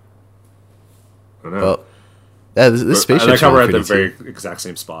you. Oh no. Well, this spaceship. I like how we're at the very exact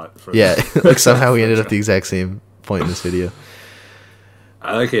same spot. Like somehow we ended up the exact same point in this video.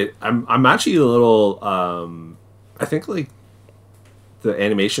 I like it. I'm actually a little. I think like the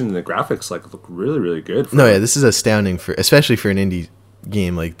animation and the graphics like look really really good. This is astounding especially for an indie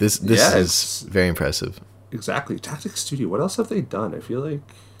game like this. This is very impressive. Exactly, Tactic Studio. What else have they done? I feel like.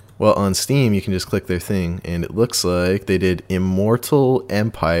 Well, on Steam, you can just click their thing, and it looks like they did Immortal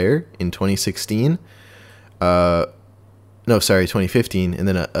Empire in 2016. 2015, and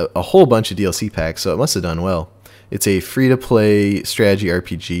then a whole bunch of DLC packs, so it must have done well. It's a free-to-play strategy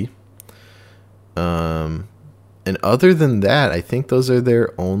RPG. And other than that, I think those are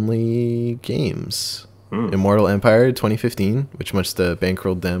their only games. Immortal Empire 2015, which must have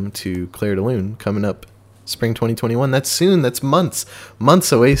bankrolled them, to Clair de Lune, coming up spring 2021. That's soon. That's months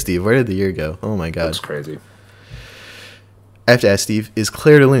away, Steve. Where did the year go? Oh my god, that's crazy. I have to ask Steve, is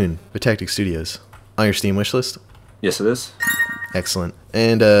Clair de Lune by Tactic Studios on your Steam wish list? Yes, it is. Excellent.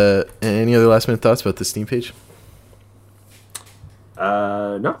 And any other last minute thoughts about the Steam page?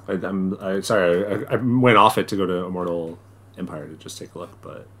 No, I'm sorry. I went off it to go to Immortal Empire to just take a look.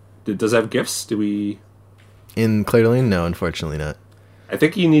 But does it have gifts? Do we? In Clair de Lune? No, unfortunately not. I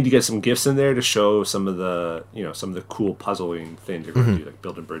think you need to get some gifts in there to show some of the cool puzzling things you're going to do, like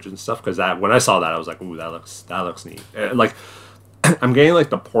building bridges and stuff. Because when I saw that, I was like, "Ooh, that looks neat." Like, I'm getting like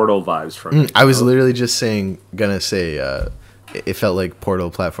the Portal vibes from it. I was literally just gonna say, it felt like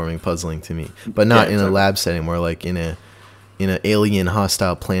Portal platforming puzzling to me, but not in a lab setting, more like in an alien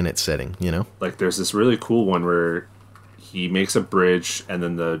hostile planet setting. You know, like there's this really cool one where he makes a bridge, and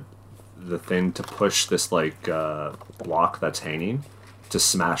then the thing to push this like block that's hanging to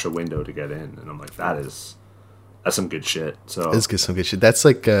smash a window to get in, and I'm like, that's some good shit. So it's some good shit. That's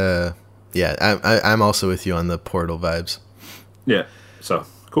like I'm also with you on the Portal vibes. Yeah, so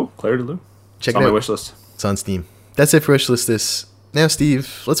cool. Clair de Lune. Check it out. On my wish list. It's on Steam. That's it for wish list this. Now,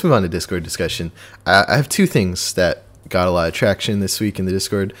 Steve, let's move on to Discord discussion. I have two things that got a lot of traction this week in the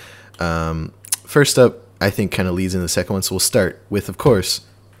Discord. First up, I think kind of leads into the second one, so we'll start with, of course,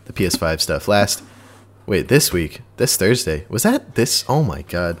 the PS5 stuff. This week, this Thursday. Was that this? Oh my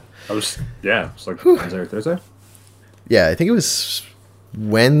god. It's like Wednesday or Thursday? Yeah, I think it was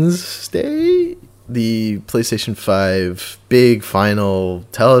Wednesday. The PlayStation 5 big final,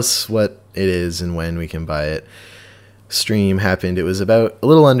 tell us what it is and when we can buy it, stream happened. It was about a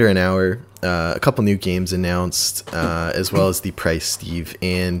little under an hour. A couple new games announced, as well as the price, Steve.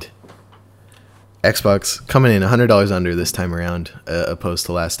 And Xbox coming in $100 under this time around, opposed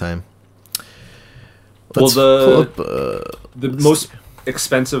to last time. Let's well, pull up, the most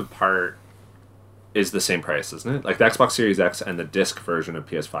expensive part is the same price, isn't it? Like the Xbox Series X and the disc version of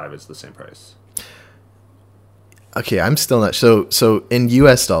PS5 is the same price. Okay, I'm still not so in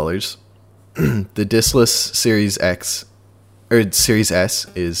US dollars, the discless Series X or Series S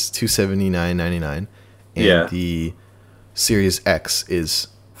is $279.99 and the Series X is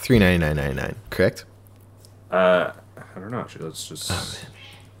 $399.99, correct? I don't know, actually. Let's just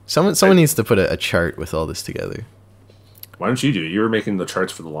Someone needs to put a chart with all this together. Why don't you do it? You were making the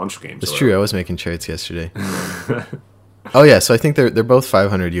charts for the launch games. It's true. I was making charts yesterday. Oh yeah, so I think they're both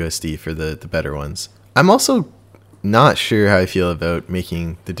 500 USD for the better ones. I'm also not sure how I feel about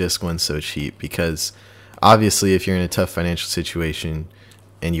making the disc ones so cheap because obviously if you're in a tough financial situation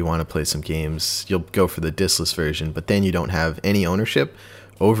and you want to play some games, you'll go for the discless version, but then you don't have any ownership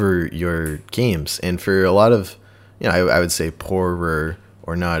over your games. And for a lot of, I would say poorer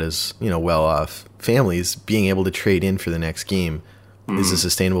or not as, well off families, being able to trade in for the next game is a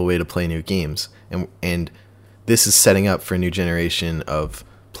sustainable way to play new games. And this is setting up for a new generation of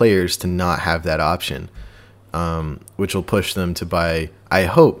players to not have that option, which will push them to buy, I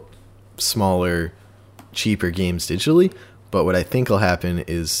hope, smaller, cheaper games digitally. But what I think will happen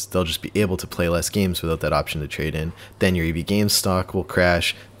is they'll just be able to play less games without that option to trade in. Then your EB Games stock will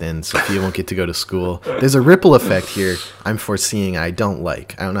crash. Then Sophia won't get to go to school. There's a ripple effect here I'm foreseeing I don't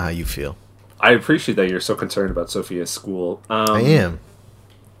like. I don't know how you feel. I appreciate that you're so concerned about Sophia's school. I am.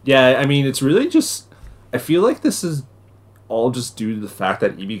 Yeah, I mean, it's really just... I feel like this is all just due to the fact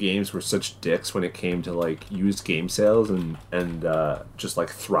that EB Games were such dicks when it came to, like, used game sales and just, like,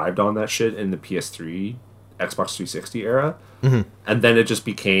 thrived on that shit in the PS3, Xbox 360 era. Mm-hmm. And then it just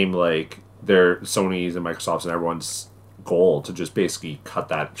became, like, their Sony's and Microsoft's and everyone's goal to just basically cut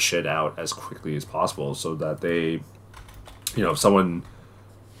that shit out as quickly as possible so that they... if someone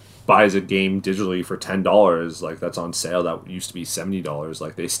buys a game digitally for $10, like that's on sale, that used to be $70,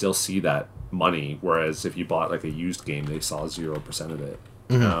 like they still see that money, whereas if you bought like a used game, they saw 0% of it.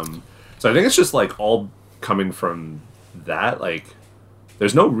 So I think it's just like all coming from that. Like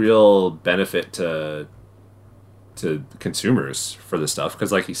there's no real benefit to consumers for this stuff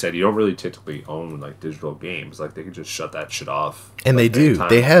because, like you said, you don't really typically own like digital games. Like they could just shut that shit off, and like, they do. anytime.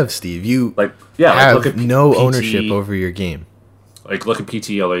 They have, Steve. You have look at no PT, ownership over your game. Like look at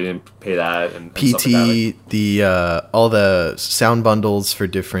PT, although you didn't pay that, and PT, stuff like that. the all the sound bundles for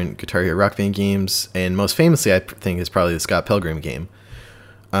different Guitar Hero Rock Band games, and most famously, I think, is probably the Scott Pilgrim game.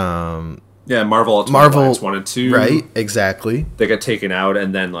 Yeah, Marvel Ultimate Alliance 1 and 2. Right, exactly. They got taken out,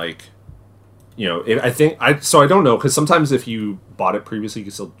 and then like, I don't know, because sometimes if you bought it previously, you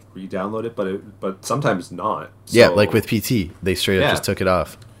can still re-download it, but sometimes not. So, yeah, like with PT, they straight up just took it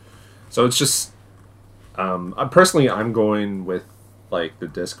off. So it's just, I'm going with like the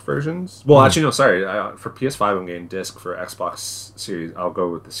disc versions. Well, actually, no, sorry. For PS5, I'm getting disc. For Xbox Series, I'll go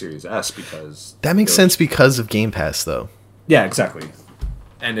with the Series S because that makes sense because of Game Pass, though. Yeah, exactly.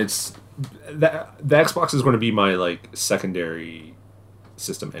 And it's the Xbox is going to be my like secondary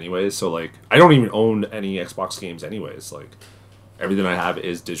system anyways. So like, I don't even own any Xbox games anyways. Like, everything I have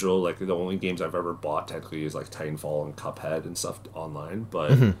is digital. Like the only games I've ever bought technically is like Titanfall and Cuphead and stuff online,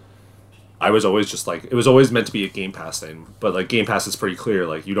 but. I was always just like, it was always meant to be a Game Pass thing, but like Game Pass is pretty clear,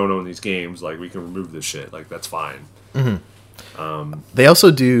 like you don't own these games, like we can remove this shit, like that's fine. They also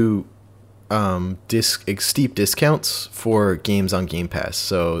do steep discounts for games on Game Pass,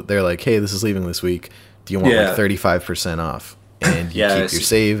 so they're like, hey, this is leaving this week, do you want like 35% off? And you keep your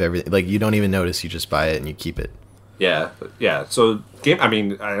save, everything, like you don't even notice, you just buy it and you keep it. Yeah, so I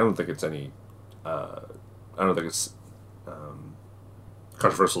don't think it's any,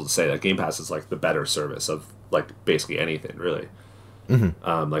 controversial to say that Game Pass is like the better service of like basically anything really.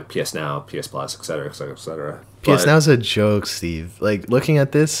 Like PS Now, PS Plus, etc., etc., etc. PS Now's a joke, Steve. Like looking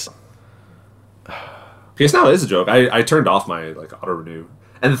at this, PS Now is a joke. I turned off my like auto renew,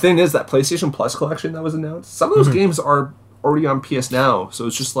 and the thing is that PlayStation Plus collection that was announced, some of those games are already on PS Now, so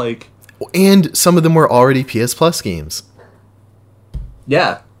it's just like, and some of them were already PS Plus games.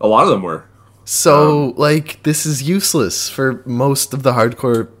 Yeah, a lot of them were. So, like, this is useless for most of the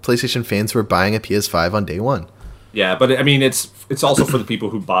hardcore PlayStation fans who are buying a PS5 on day one. Yeah, but I mean, it's also for the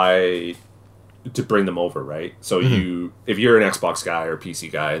people who buy to bring them over, right? So if you're an Xbox guy or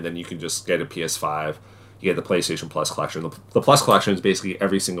PC guy, then you can just get a PS5. You get the PlayStation Plus collection. The Plus collection is basically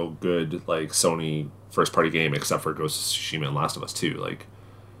every single good like Sony first party game except for Ghost of Tsushima and Last of Us 2. Like,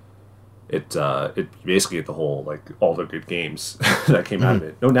 it basically get the whole like all the good games that came out of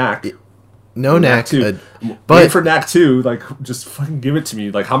it. No knack. No Knack 2. but Wait for Knack 2. Like, just fucking give it to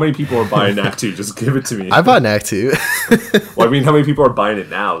me. Like, how many people are buying Knack 2? Just give it to me. I bought Knack 2. Well, I mean, how many people are buying it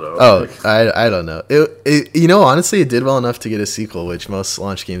now, though? Oh, Like, I don't know. Honestly, it did well enough to get a sequel, which most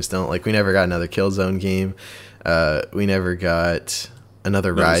launch games don't. Like, we never got another Killzone game. We never got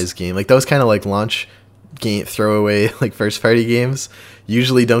another Rise game. Like, those kind of, like, launch game throwaway, like, first-party games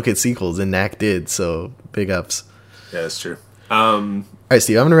usually don't get sequels, and Knack did, so big ups. yeah, that's true. All right,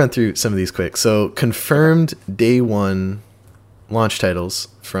 Steve, I'm going to run through some of these quick. So, confirmed day one launch titles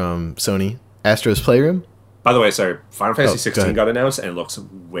from Sony. Astro's Playroom. By the way, sorry, Final Fantasy go 16 ahead. got announced, and it looks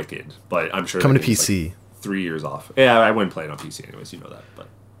wicked. But I'm sure Coming that to game's, PC. like, 3 years off. Yeah, I wouldn't play it on PC anyways, you know that. But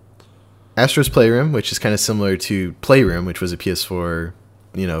Astro's Playroom, which is kind of similar to Playroom, which was a PS4,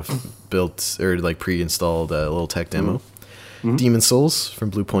 built or like pre-installed little tech demo. Mm-hmm. Demon Souls from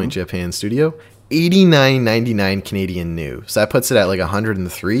Blue Point Japan Studio, $89.99 Canadian new. So that puts it at like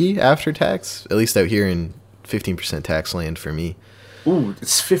 103 after tax, at least out here in 15% tax land for me. ooh,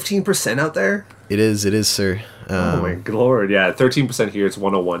 it's 15% out there. It is, sir. Oh my good lord! Yeah, 13% here. It's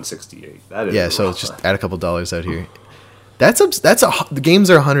 101.68. That is Yeah, so it's just add a couple dollars out here. The games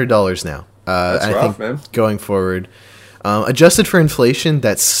are $100 now. That's I rough, think man. going forward, adjusted for inflation,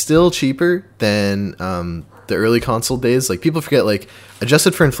 that's still cheaper than the early console days. Like people forget, like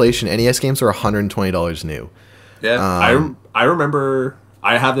adjusted for inflation, NES games were $120 new. Yeah, I remember.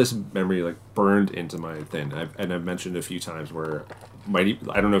 I have this memory like burned into my thing, I've mentioned a few times where Mighty.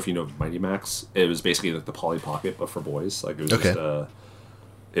 I don't know if you know Mighty Max. It was basically like the Polly Pocket, but for boys. Like it was Okay.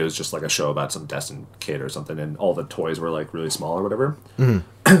 it was just like a show about some destined kid or something, and all the toys were like really small or whatever. And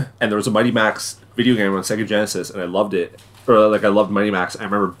there was a Mighty Max video game on Sega Genesis, and I loved it. Or like I loved Mighty Max. I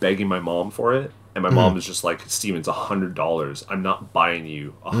remember begging my mom for it, and my mom was just like, "Steven, it's $100. I'm not buying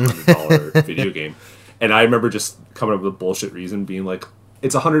you $100 video game." And I remember just coming up with a bullshit reason, being like,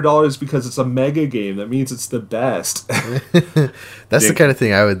 "It's $100 because it's a mega game. That means it's the best." That's the kind of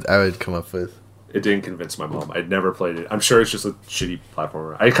thing I would come up with. It didn't convince my mom. I'd never played it. I'm sure it's just a shitty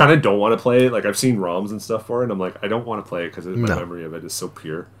platformer. I kind of don't want to play it. Like I've seen ROMs and stuff for it, and I'm like, I don't want to play it because my memory of it is so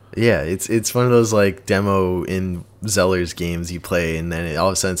pure. Yeah, it's one of those like demo in Zeller's games you play, and then all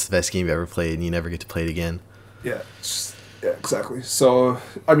of a sudden it's the best game you ever played, and you never get to play it again. Yeah, yeah, exactly. So,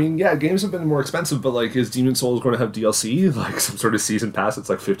 I mean, yeah, games have been more expensive, but like, is Demon Souls going to have DLC, like some sort of season pass? It's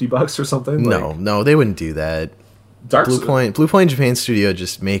like $50 or something. No, they wouldn't do that. Dark Blue Point Japan Studio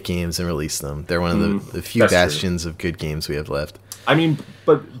just make games and release them. They're one of the few that's bastions of good games we have left. I mean,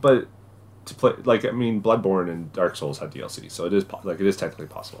 but to play like I mean, Bloodborne and Dark Souls had DLC, so it is technically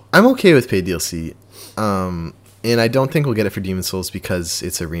possible. I'm okay with paid DLC, and I don't think we'll get it for Demon Souls because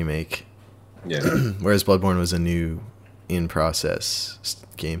it's a remake, Yeah. whereas Bloodborne was a new in-process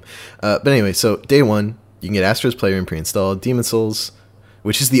game. But anyway, so day one, you can get Astro's Playroom pre-installed, Demon Souls,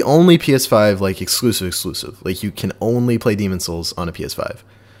 which is the only PS5 like exclusive. Like you can only play Demon Souls on a PS5.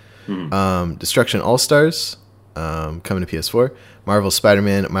 Destruction All Stars coming to PS4. Marvel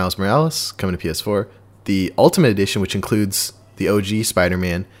Spider-Man Miles Morales coming to PS4. The Ultimate Edition, which includes the OG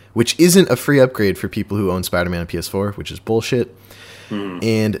Spider-Man, which isn't a free upgrade for people who own Spider-Man on PS4, which is bullshit.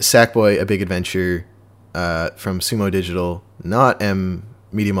 And Sackboy: A Big Adventure from Sumo Digital, not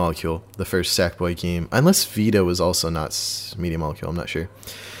Media Molecule, the first Sackboy game, unless Vita was also not Media Molecule, I'm not sure.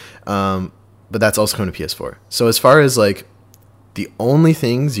 But that's also coming to PS4. So as far as like the only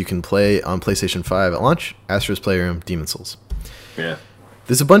things you can play on PlayStation 5 at launch, Astro's Playroom, Demon Souls. Yeah.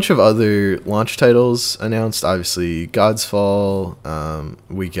 There's a bunch of other launch titles announced. Obviously, God's Fall.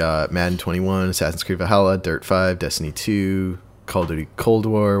 We got Madden 21, Assassin's Creed Valhalla, Dirt 5, Destiny 2, Call of Duty Cold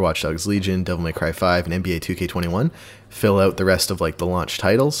War, Watch Dogs Legion, Devil May Cry 5, and NBA 2K21 fill out the rest of like the launch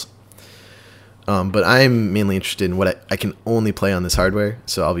titles. But I'm mainly interested in what I can only play on this hardware,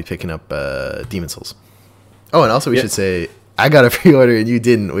 so I'll be picking up Demon Souls. Oh, and also we should say I got a pre-order and you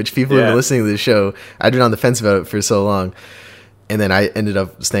didn't, which people have been listening to this show. I've been on the fence about it for so long. And then I ended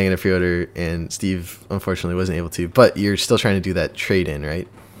up staying in a pre-order, and Steve unfortunately wasn't able to. But you're still trying to do that trade-in, right?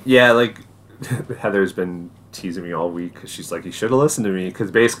 Yeah, like Heather's been teasing me all week because she's like, "You should have listened to me,"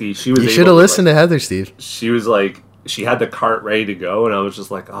 because basically she was. You should have listened to Heather, Steve. She was like, she had the cart ready to go, and I was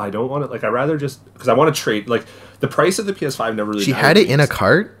just like, "Oh, I don't want it. Like, I rather just because I want to trade. Like, the price of the PS5 never really. She had it in a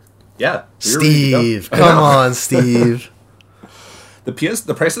cart. Yeah, Steve, come on, Steve. The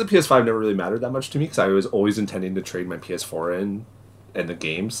price of the PS5 never really mattered that much to me because I was always intending to trade my PS4 in and the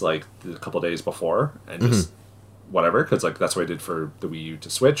games like a couple days before and just whatever, because like that's what I did for the Wii U to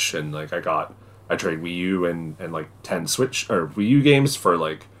Switch, and like I traded Wii U and like 10 Switch or Wii U games for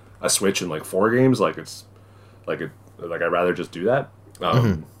like a Switch and like 4 games. Like it's like I'd rather just do that.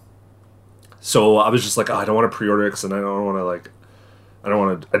 So I was just like, oh, I don't want to pre-order it because then I don't want to like I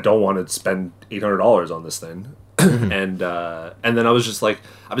don't want to spend $800 on this thing. And then I was just like,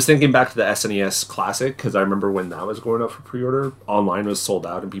 I was thinking back to the SNES Classic, because I remember when that was going up for pre-order, online was sold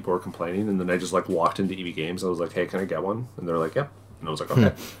out and people were complaining. And then I just like walked into EB Games. I was like, hey, can I get one? And they're like, yep. And I was like,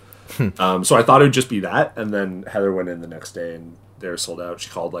 okay. So I thought it would just be that. And then Heather went in the next day and they're sold out. She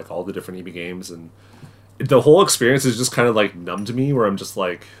called like all the different EB Games, and the whole experience is just kind of like numb to me, where I'm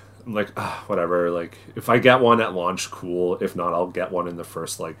like, whatever. Like, if I get one at launch, cool. If not, I'll get one in the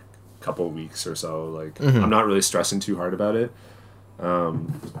first like couple of weeks or so. Like, I'm not really stressing too hard about it.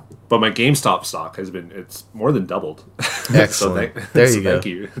 But my GameStop stock it's more than doubled. Excellent. Thank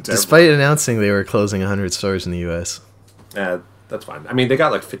you. Despite announcing they were closing 100 stores in the US. Yeah, that's fine. I mean, they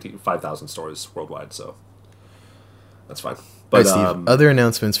got like 55,000 stores worldwide, so that's fine. But right, Steve, other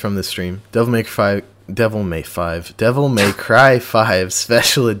announcements from the stream: Devil May Cry 5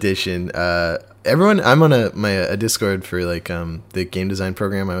 Special Edition. Everyone, I'm on a Discord for like the game design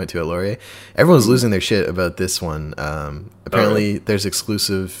program I went to at Laurier. Everyone's losing their shit about this one. Apparently, there's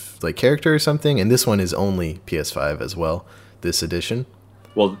exclusive like character or something, and this one is only PS5 as well. This edition.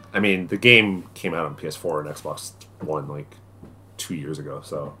 Well, I mean, the game came out on PS4 and Xbox One like 2 years ago,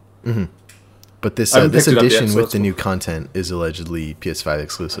 so. But this edition with the new content is allegedly PS5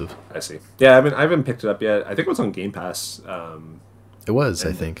 exclusive. I see. Yeah, I haven't picked it up yet. I think it was on Game Pass. It was,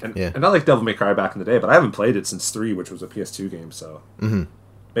 I think. Yeah. And I like Devil May Cry back in the day, but I haven't played it since 3, which was a PS2 game. So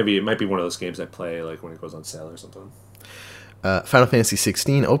maybe it might be one of those games I play like when it goes on sale or something. Final Fantasy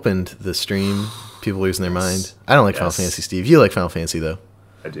 16 opened the stream. People losing their mind. I don't like Final Fantasy, Steve. You like Final Fantasy though.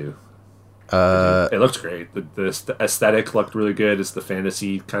 I do. It looked great. The aesthetic looked really good. It's the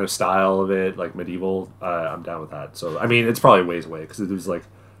fantasy kind of style of it, like medieval. I'm down with that. So, I mean, it's probably ways away because it was like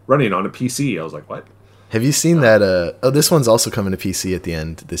running on a PC. I was like, what? Have you seen that? This one's also coming to PC at the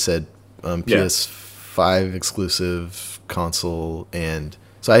end. They said PS5 exclusive console. And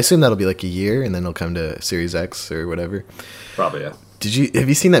so I assume that'll be like a year and then it'll come to Series X or whatever. Probably, yeah. Have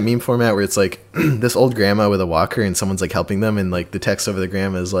you seen that meme format where it's like this old grandma with a walker and someone's like helping them, and like the text over the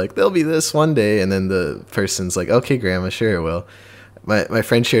grandma is like, there'll be this one day, and then the person's like, okay grandma, sure it will. My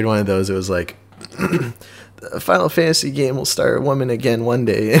friend shared one of those. It was like the Final Fantasy game will star a woman again one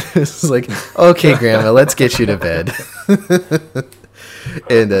day. It's like, okay grandma, let's get you to bed.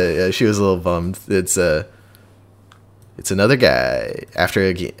 And she was a little bummed. It's another guy.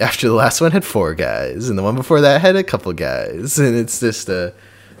 After the last one had 4 guys, and the one before that had a couple guys, and it's just I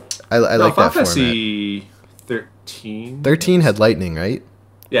like that format. 13 had lightning, right?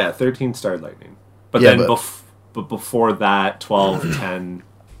 Yeah, 13 started lightning, but then before that, 12, 10,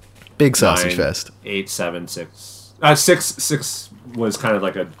 big sausage 9, fest. 8, 7, 6. 6 was kind of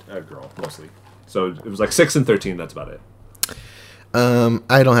like a girl mostly, so it was like 6 and 13. That's about it.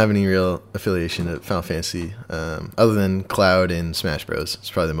 I don't have any real affiliation to Final Fantasy, other than Cloud and Smash Bros.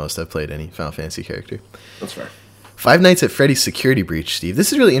 It's probably the most I've played any Final Fantasy character. That's fair. Five Nights at Freddy's Security Breach, Steve.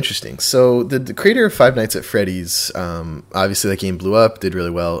 This is really interesting. So the creator of Five Nights at Freddy's, obviously that game blew up, did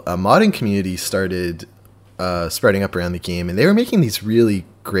really well. A modding community started spreading up around the game, and they were making these really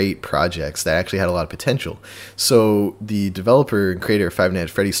great projects that actually had a lot of potential. So the developer and creator of Five Nights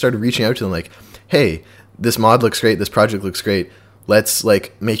at Freddy's started reaching out to them like, hey, this mod looks great, this project looks great. Let's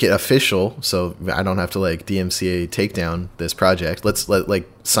like make it official, so I don't have to like DMCA take down this project. Let's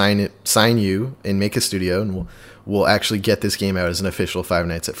sign you and make a studio, and we'll actually get this game out as an official Five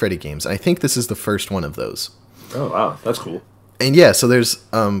Nights at Freddy games. And I think this is the first one of those. Oh wow, that's cool. And yeah, so there's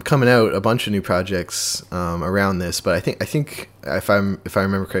coming out a bunch of new projects around this, but I think if I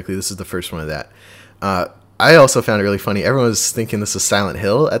remember correctly, this is the first one of that. I also found it really funny. Everyone was thinking this was Silent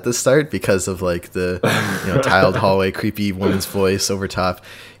Hill at the start because of like the tiled hallway, creepy woman's voice over top.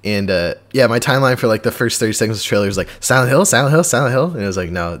 And my timeline for like the first 30 seconds of the trailer was like Silent Hill, Silent Hill, Silent Hill, and it was like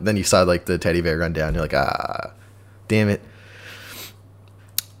no. Then you saw like the teddy bear run down. You're like damn it.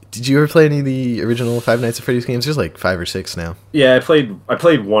 Did you ever play any of the original Five Nights at Freddy's games? There's like 5 or 6 now. Yeah, I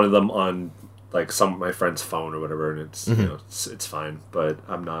played one of them on like some of my friend's phone or whatever, and it's it's fine, but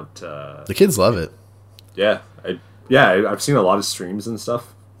I'm not. The kids love it. Yeah, I've seen a lot of streams and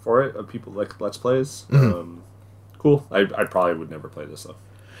stuff for it of people like Let's Plays. Cool. I probably would never play this though.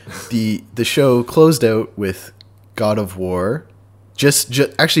 The show closed out with God of War. Just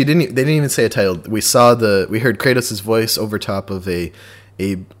actually they didn't even say a title. We heard Kratos' voice over top of a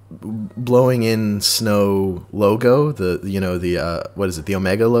blowing in snow logo. What is it? The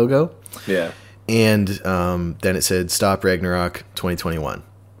Omega logo. Yeah. And then it said "Stop Ragnarok 2021."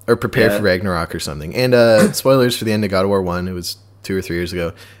 Or prepare for Ragnarok or something. And spoilers for the end of God of War 1. It was 2 or 3 years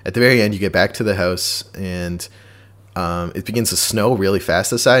ago. At the very end, you get back to the house, and it begins to snow really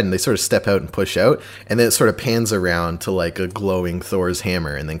fast outside, and they sort of step out and push out, and then it sort of pans around to like a glowing Thor's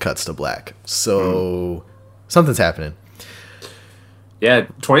hammer, and then cuts to black. So something's happening. Yeah,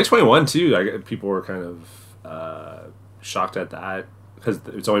 2021 too. People were kind of shocked at that because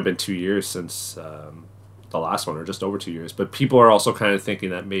it's only been 2 years since the last one, or just over 2 years. But people are also kind of thinking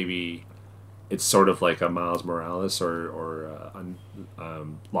that maybe it's sort of like a Miles Morales or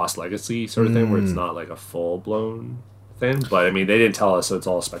Lost Legacy sort of thing, where it's not like a full blown thing. But I mean, they didn't tell us, so it's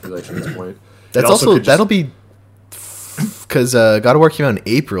all speculation at this point. That's also that'll be because God of War came out in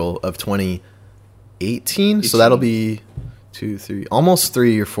April of 2018, so that'll be 2, 3, almost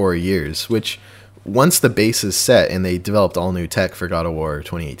 3 or 4 years. Which once the base is set and they developed all new tech for God of War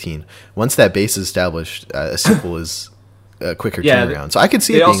 2018, once that base is established, a sequel is a quicker turnaround. So I could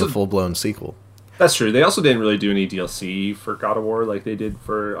see it being a full blown sequel. That's true. They also didn't really do any DLC for God of War like they did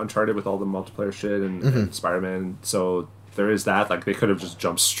for Uncharted with all the multiplayer shit and Spider-Man. So there is that. Like, they could have just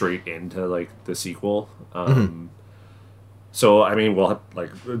jumped straight into like the sequel. So I mean,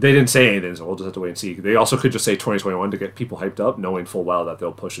 they didn't say anything, so we'll just have to wait and see. They also could just say 2021 to get people hyped up, knowing full well that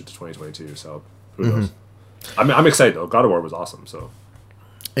they'll push it to 2022. So who knows? I'm excited though. God of War was awesome. So,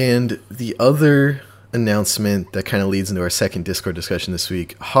 and the other announcement that kind of leads into our second Discord discussion this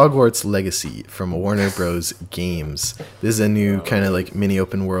week: Hogwarts Legacy from Warner Bros. Games. This is a new kind of like mini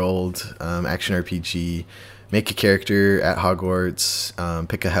open world action RPG. Make a character at Hogwarts,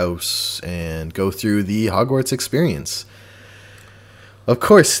 pick a house, and go through the Hogwarts experience. Of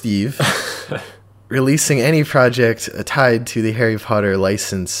course, Steve, releasing any project tied to the Harry Potter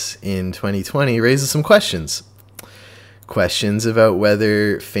license in 2020 raises some questions. Questions about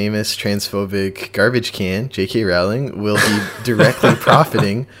whether famous transphobic garbage can J.K. Rowling will be directly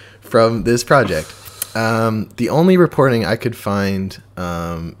profiting from this project. The only reporting I could find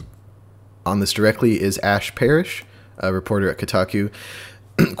on this directly is Ash Parrish, a reporter at Kotaku.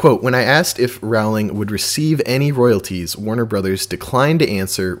 Quote, when I asked if Rowling would receive any royalties, Warner Brothers declined to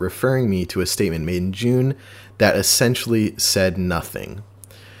answer, referring me to a statement made in June that essentially said nothing.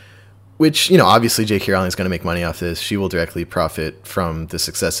 Which, obviously J.K. Rowling is going to make money off this. She will directly profit from the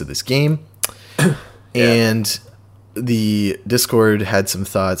success of this game. And the Discord had some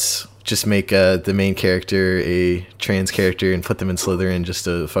thoughts. Just make the main character a trans character and put them in Slytherin just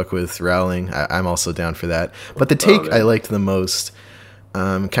to fuck with Rowling. I'm also down for that. But the take I liked the most,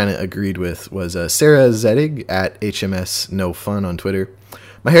 kind of agreed with, was Sarah Zedig at HMS No Fun on Twitter.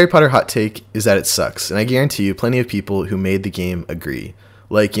 My Harry Potter hot take is that it sucks, and I guarantee you plenty of people who made the game agree.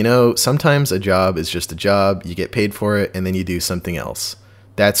 Like, sometimes a job is just a job, you get paid for it, and then you do something else.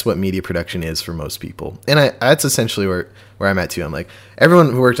 That's what media production is for most people. And that's essentially where I'm at too. I'm like,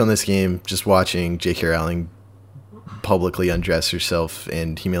 everyone who worked on this game, just watching J.K. Rowling publicly undress herself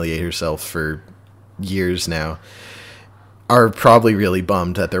and humiliate herself for years now, are probably really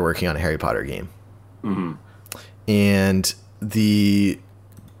bummed that they're working on a Harry Potter game. Mm-hmm. And the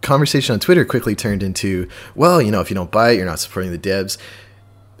conversation on Twitter quickly turned into, well, if you don't buy it, you're not supporting the devs.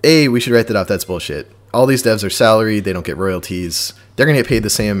 We should write that off. That's bullshit. All these devs are salaried. They don't get royalties. They're going to get paid the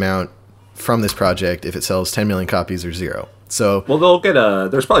same amount from this project if it sells 10 million copies or zero. So, well, they'll get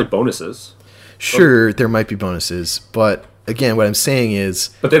there's probably bonuses. Sure, there might be bonuses, but again, what I'm saying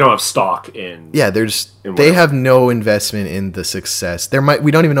is, but they don't have stock in. Yeah, they have no investment in the success.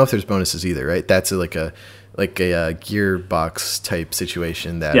 We don't even know if there's bonuses either, right? That's like a Gearbox type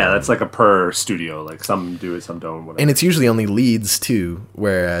situation. That's like a per studio. Like, some do it, some don't. Whatever. And it's usually only leads too.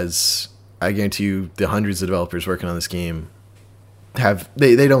 Whereas I guarantee you, the hundreds of developers working on this game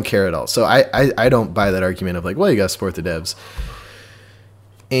they don't care at all. So I don't buy that argument of like, well, you gotta support the devs.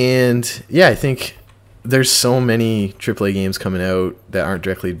 And yeah, I think there's so many AAA games coming out that aren't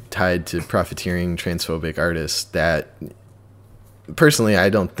directly tied to profiteering transphobic artists that personally I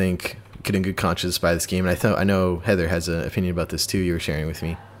don't think could in good conscience buy this game. And I know Heather has an opinion about this too. You were sharing with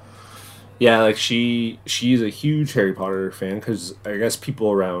me. Yeah, like she's a huge Harry Potter fan, because I guess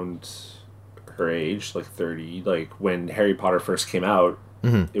people around her age, like 30, like when Harry Potter first came out,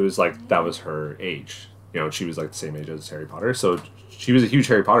 it was like that was her age. She was like the same age as Harry Potter, so she was a huge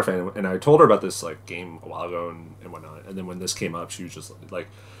Harry Potter fan. And I told her about this like game a while ago and whatnot. And then when this came up, she was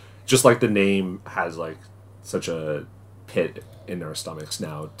just like the name has like such a pit in our stomachs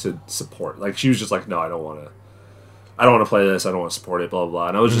now to support. Like, she was just like, no, I don't want to play this. I don't want to support it. Blah blah blah.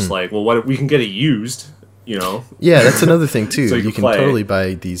 And I was just like, well, what if we can get it used? Yeah, that's another thing too. So you can totally it.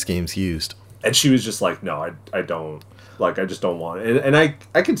 buy these games used. And she was just like, no, I don't. Like, I just don't want it. And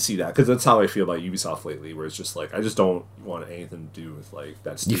I can see that, because that's how I feel about Ubisoft lately, where it's just like, I just don't want anything to do with like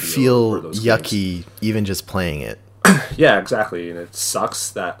that studio. You feel yucky games. Even just playing it. Yeah, exactly. And it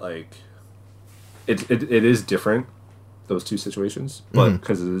sucks that like it is different those two situations, but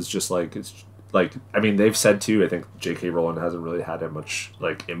because it is just like it's like I mean they've said too. I think J.K. Rowling hasn't really had that much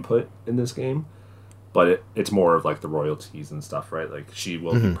like input in this game, but it's more of like the royalties and stuff, right? Like she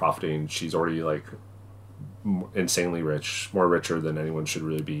will be profiting. She's already like insanely rich, more richer than anyone should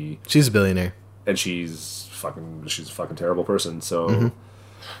really be. She's a billionaire, and she's a fucking terrible person. So.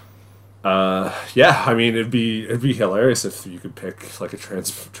 Yeah, I mean it'd be hilarious if you could pick like a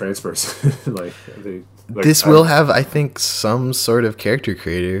trans person. This will have, I think, some sort of character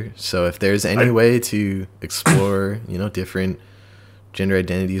creator. So if there's any way to explore, different gender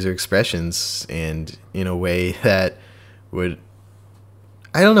identities or expressions, and in a way that would,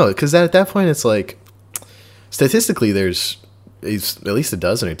 I don't know, because at that point it's like statistically there's at least a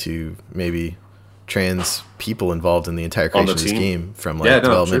dozen or two maybe trans people involved in the entire creation of this game, from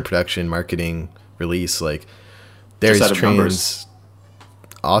development, production, marketing, release. Like there's trans numbers.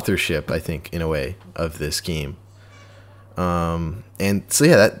 Authorship, I think, in a way, of this game. And so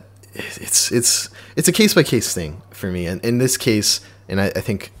that it's a case by case thing for me. And in this case, and I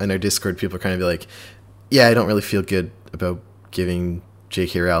think in our Discord people are kind of be like, yeah, I don't really feel good about giving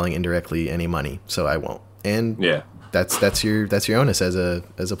J.K. Rowling indirectly any money, so I won't. And yeah, that's your onus as a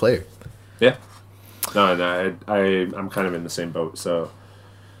player. Yeah. No, I'm kind of in the same boat. So,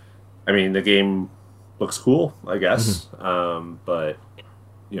 I mean, the game looks cool, I guess. But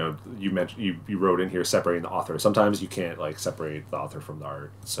you mentioned you wrote in here separating the author. Sometimes you can't like separate the author from the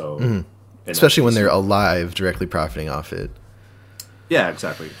art. So, especially when they're alive, directly profiting off it. Yeah,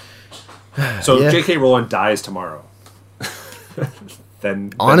 exactly. So J.K. Rowling dies tomorrow.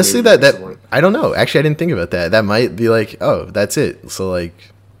 then honestly, that I don't know. Actually, I didn't think about that. That might be like, oh, that's it. So like.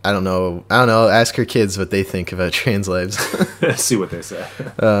 I don't know. Ask her kids what they think about trans lives. See what they say.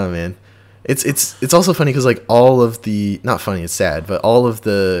 Oh man, it's also funny because like all of the, not funny, it's sad, but all of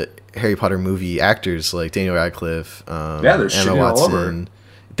the Harry Potter movie actors like Daniel Radcliffe, they're Emma Watson,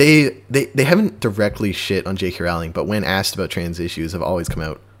 they haven't directly shit on J.K. Rowling, but when asked about trans issues, have always come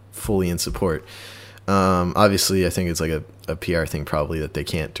out fully in support. Obviously, I think it's like a PR thing probably that they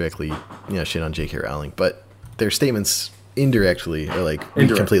can't directly shit on J.K. Rowling, but their statements indirectly are like we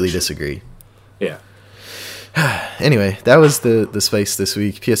completely disagree. Yeah. Anyway, that was the spice this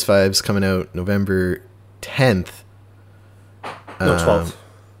week. PS5's coming out November 10th. No, 12th.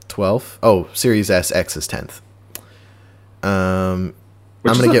 12th? Oh, Series S X is 10th. Which I'm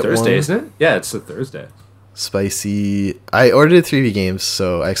gonna get Thursday, isn't it? Yeah, it's a Thursday. Spicy. I ordered it 3D Games,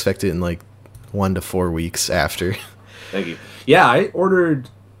 so I expect it in like 1 to 4 weeks after. Thank you. Yeah, I ordered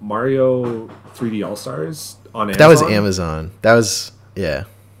Mario 3D All Stars on Amazon. That was Amazon. That was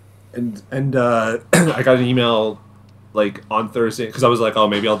And I got an email like on Thursday because I was like, oh,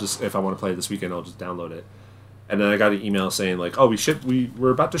 maybe I'll just, if I want to play it this weekend, I'll just download it. And then I got an email saying like, oh,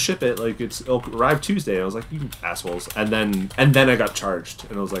 we're about to ship it. Like it'll arrive Tuesday. And I was like, you assholes. And then I got charged,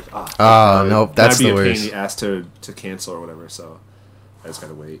 and I was like, nope, that's the worst. That'd be a pain in the ass to cancel or whatever. So I just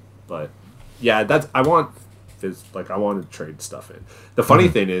gotta wait. But yeah, I want to trade stuff in. The funny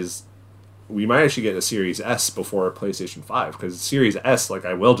thing is, we might actually get a Series S before a PlayStation 5, because Series S, like,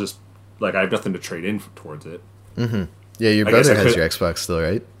 I will just, like, I have nothing to trade in towards it. Mm-hmm. Yeah, your brother has your Xbox still,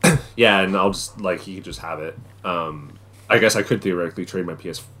 right? Yeah, and I'll just, like, he could just have it. I guess I could theoretically trade my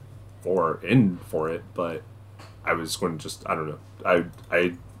PS4 in for it, but I was going to just, I don't know.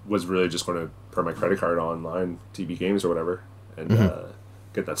 I was really just going to put my credit card online, TB Games or whatever, and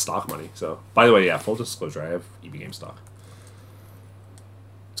get that stock money. So, by the way, yeah, full disclosure, I have EB Game stock.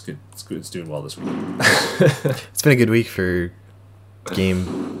 It's good. It's good. It's doing well this week. It's been a good week for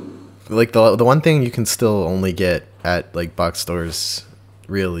game. Like the one thing you can still only get at like box stores,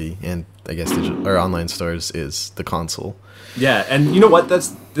 really, and I guess digital or online stores is the console. Yeah, and you know what?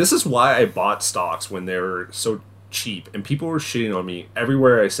 This is why I bought stocks when they were so cheap, and people were shitting on me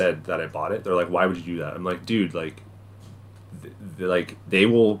everywhere I said that I bought it. They're like, "Why would you do that?" I'm like, "Dude, like, they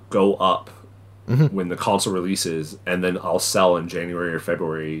will go up." When the console releases, and then I'll sell in January or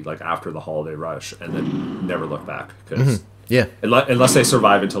February, like after the holiday rush, and then never look back. Because unless they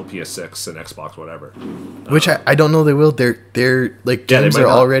survive until PS6 and Xbox, whatever. Which I don't know they will. They're like games are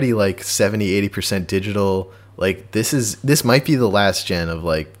already like 70-80% digital. Like this might be the last gen of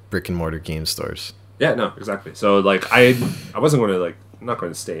like brick and mortar game stores. Yeah, no, exactly. So like I wasn't going to like, I'm not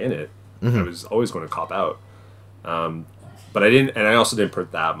going to stay in it. I was always going to cop out. But I didn't, and I also didn't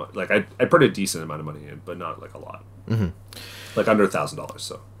put that much. Like I put a decent amount of money in, but not like a lot. Like under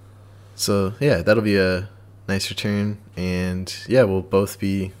 $1,000. So yeah, that'll be a nice return, and yeah, we'll both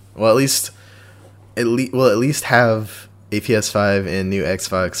be at least have a PS5 and new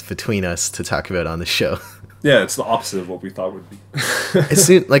Xbox between us to talk about on the show. Yeah, it's the opposite of what we thought would be. It's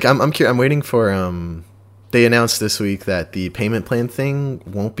soon. Like I'm waiting for They announced this week that the payment plan thing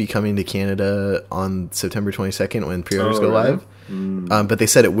won't be coming to Canada on September 22nd when pre-orders go live. But they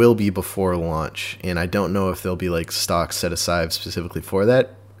said it will be before launch, and I don't know if there'll be like stock set aside specifically for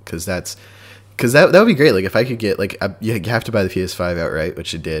that, because that would be great. Like if I could get like you have to buy the PS5 outright,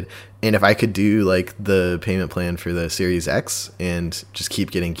 which it did, and if I could do like the payment plan for the Series X and just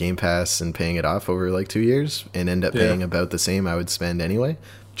keep getting Game Pass and paying it off over like 2 years and end up paying about the same I would spend anyway,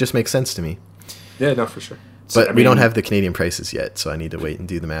 just makes sense to me. Yeah, no, for sure. But we don't have the Canadian prices yet, so I need to wait and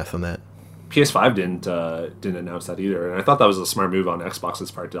do the math on that. PS5 didn't announce that either, and I thought that was a smart move on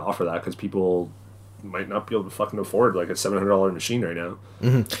Xbox's part to offer that, because people might not be able to fucking afford like a $700 machine right now.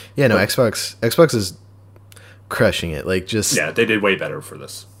 Yeah, no, Xbox is crushing it. Like just they did way better for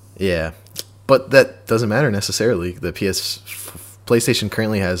this. Yeah, but that doesn't matter necessarily. The PlayStation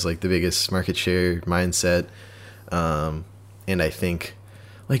currently has like the biggest market share mindset, and I think.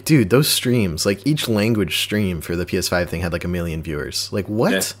 Like, dude, those streams, like each language stream for the PS5 thing had like 1 million viewers. Like,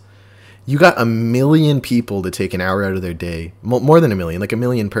 what? Yeah. You got 1 million people to take an hour out of their day, more than 1 million, like 1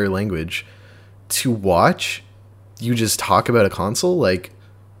 million per language, to watch you just talk about a console? Like,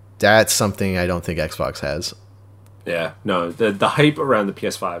 that's something I don't think Xbox has. Yeah, no, the hype around the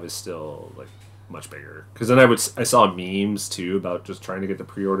PS5 is still like much bigger, because then I saw memes too about just trying to get the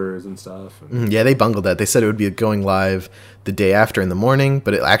pre-orders and stuff. Yeah, they bungled that. They said it would be going live the day after in the morning,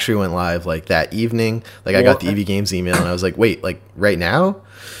 but it actually went live like that evening. Like I got the EV Games email and I was like, wait, like right now?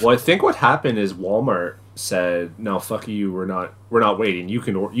 Well, I think what happened is Walmart said, no, fuck you, we're not waiting, you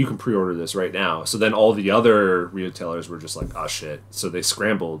can pre-order this right now. So then all the other retailers were just like, oh shit, so they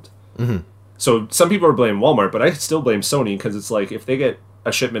scrambled. So some people are blaming Walmart, but I still blame Sony, because it's like if they get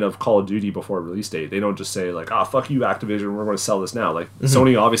a shipment of Call of Duty before release date, they don't just say like, "Ah, fuck you, Activision, we're going to sell this now." Like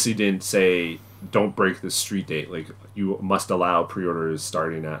Sony obviously didn't say, "Don't break this street date. Like you must allow pre-orders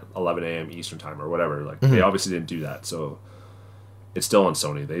starting at 11 a.m. Eastern time or whatever." Like they obviously didn't do that, so it's still on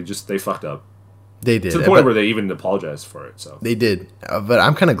Sony. They fucked up. They did to the point where they even apologized for it. So they did, but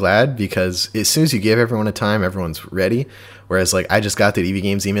I'm kind of glad, because as soon as you give everyone a time, everyone's ready. Whereas like I just got the EV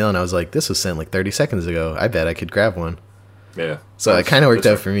Games email and I was like, "This was sent like 30 seconds ago. I bet I could grab one." Yeah. So it kind of worked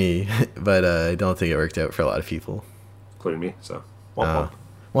out for me, but I don't think it worked out for a lot of people. Including me, so. Womp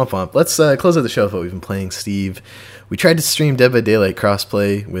womp. Let's close out the show with what we've been playing, Steve. We tried to stream Dead by Daylight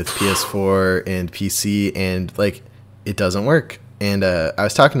crossplay with PS4 and PC, and like it doesn't work. And I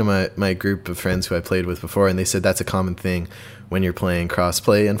was talking to my group of friends who I played with before, and they said that's a common thing when you're playing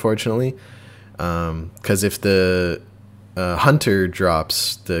crossplay, unfortunately. Because if the Hunter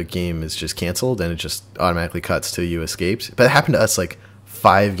drops, the game is just canceled and it just automatically cuts to you escaped. But it happened to us like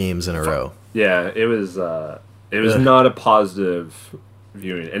 5 games in a row. Yeah, it was not a positive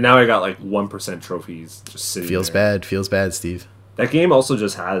viewing, and now I got like 1% trophies just sitting feels bad, Steve. That game also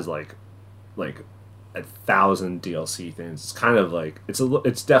just has like 1,000 DLC things. It's kind of like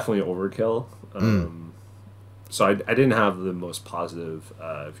it's definitely overkill. So I didn't have the most positive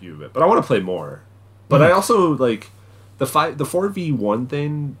view of it, but I want to play more. But I also like the 4v1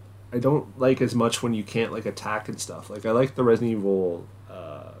 thing. I don't like as much when you can't like attack and stuff. Like I like the Resident Evil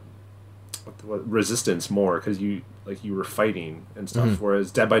Resistance more, because you were fighting and stuff.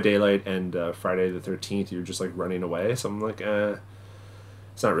 Whereas Dead by Daylight and Friday the 13th, you're just like running away. So I'm like,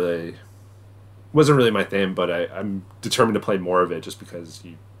 it's not really, wasn't really my thing. But I'm determined to play more of it, just because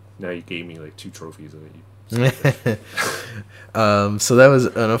you gave me like 2 trophies of it. So that was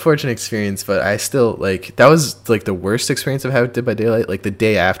an unfortunate experience, but I still like, that was like the worst experience I've had Dead by Daylight. Like the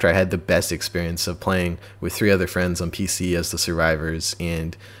day after, I had the best experience of playing with 3 other friends on PC as the survivors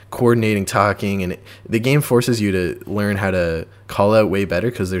and coordinating, talking, and the game forces you to learn how to call out way better,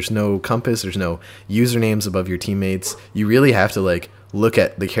 because there's no compass, there's no usernames above your teammates. You really have to like look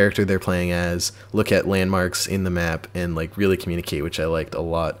at the character they're playing as, look at landmarks in the map, and like really communicate, which I liked a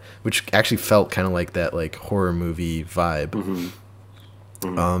lot, which actually felt kind of like that like horror movie vibe.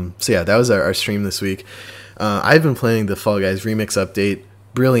 So yeah, that was our stream this week. I've been playing the Fall Guys remix update.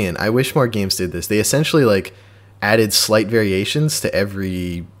 Brilliant. I wish more games did this. They essentially like added slight variations to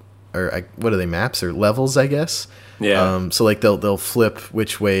every, or what are they, maps or levels, I guess. Yeah. So like they'll flip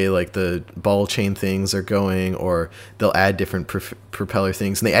which way like the ball chain things are going, or they'll add different propeller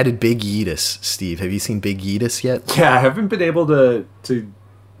things. And they added Big Yeetus. Steve, have you seen Big Yeetus yet? Yeah, I haven't been able to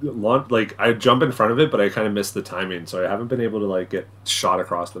launch. Like I jump in front of it, but I kind of missed the timing, so I haven't been able to like get shot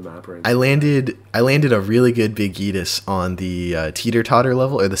across the map or anything. I landed a really good Big Yeetus on the teeter totter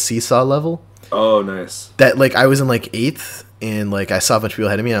level, or the seesaw level. Oh, nice. That like I was in like 8th. And like I saw a bunch of people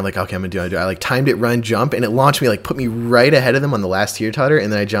ahead of me, and I'm like, okay, I'm gonna do it. I like timed it, run, jump, and it launched me, like put me right ahead of them on the last teeter totter,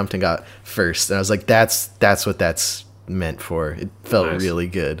 and then I jumped and got first. And I was like, that's what that's meant for. It felt really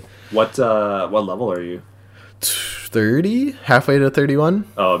good. What level are you? 30, halfway to 31.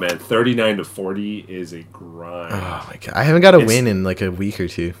 Oh man, 39 to 40 is a grind. Oh my god, I haven't got a win in like a week or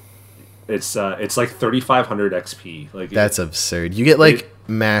two. It's like 3,500 XP. Like that's absurd. You get like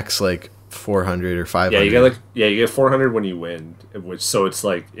max like 400 or 500. Yeah, you get 400 when you win. Which so it's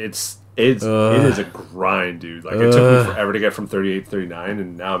like it is a grind, dude. Like it took me forever to get from 38 to 39,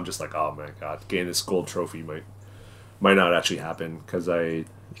 and now I'm just like, oh my god, getting this gold trophy might not actually happen because You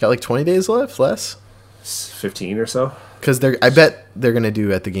got like 20 days left, less. 15 or so. Because I bet they're gonna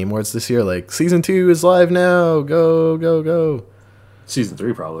do at the Game Awards this year. Like season 2 is live now. Go go go. Season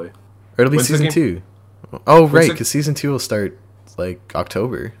 3 probably. Or it'll be season 2. Oh right, because season 2 will start like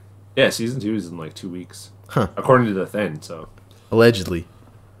October. Yeah, season 2 is in like 2 weeks. Huh. According to the thing, so. Allegedly.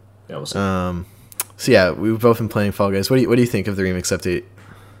 Yeah, we'll see. So yeah, we've both been playing Fall Guys. What do you think of the remix update?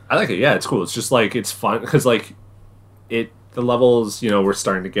 I like it. Yeah, it's cool. It's just like it's fun because like the levels, were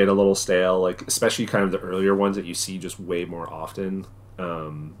starting to get a little stale. Like especially kind of the earlier ones that you see just way more often.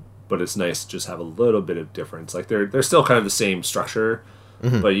 But it's nice to just have a little bit of difference. Like they're still kind of the same structure,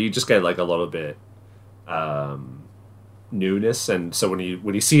 but you just get like a little bit newness. And so when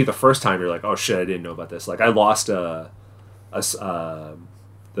you see it the first time, you're like, oh shit, I didn't know about this. Like I lost the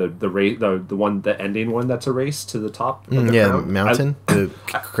ending one that's a race to the top of the crown. Mountain, the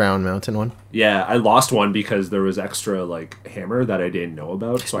crown mountain one. Yeah, I lost one because there was extra like hammer that I didn't know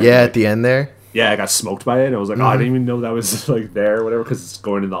about. So at the end there. Yeah, I got smoked by it. And I was like, oh, I didn't even know that was like there or whatever because it's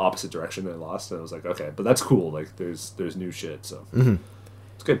going in the opposite direction. And I lost, and I was like, okay, but that's cool. Like there's new shit, so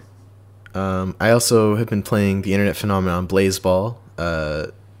it's good. I also have been playing the internet phenomenon Blazeball.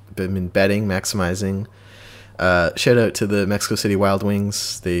 Been betting, maximizing. Shout out to the Mexico City Wild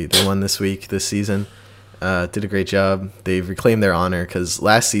Wings. They won this season. Did a great job. They've reclaimed their honor because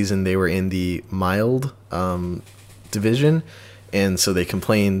last season they were in the mild division, and so they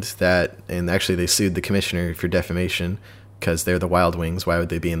complained that, and actually they sued the commissioner for defamation because they're the Wild Wings. Why would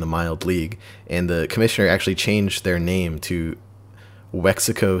they be in the mild league? And the commissioner actually changed their name to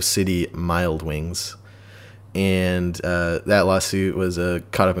Wexico City Mild Wings. And that lawsuit was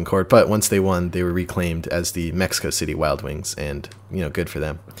caught up in court. But once they won, they were reclaimed as the Mexico City Wild Wings, and good for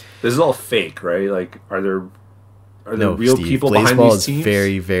them. This is all fake, right? Like, are there real Steve, people Blazeball behind these is teams?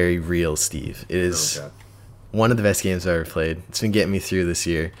 very, very real, Steve. It is one of the best games I've ever played. It's been getting me through this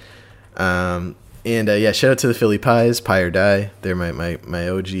year. And shout out to the Philly Pies, Pie or Die. They're my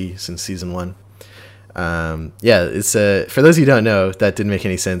OG since season 1. It's for those of you who don't know, that didn't make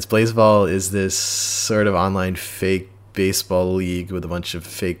any sense. Blazeball is this sort of online fake baseball league with a bunch of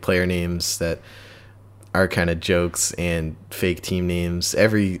fake player names that are kind of jokes and fake team names.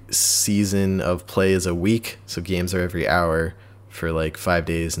 Every season of play is a week, so games are every hour for like 5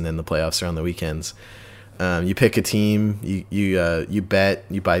 days, and then the playoffs are on the weekends. You pick a team, you bet,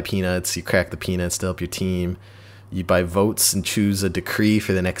 you buy peanuts, you crack the peanuts to help your team. You buy votes and choose a decree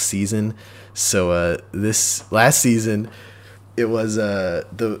for the next season. So this last season, it was the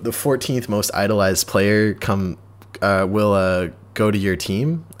 14th most idolized player will go to your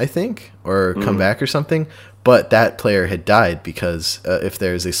team, I think, or come back or something. But that player had died because if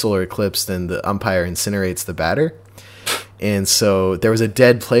there's a solar eclipse, then the umpire incinerates the batter. And so there was a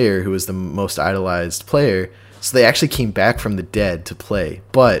dead player who was the most idolized player. So they actually came back from the dead to play.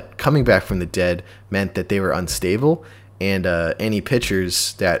 But coming back from the dead meant that they were unstable, and any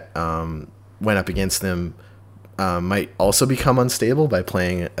pitchers that went up against them might also become unstable by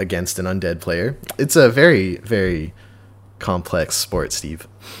playing against an undead player. It's a very, very complex sport, Steve.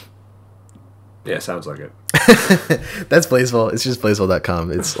 Yeah, sounds like it. That's Blazeball. It's just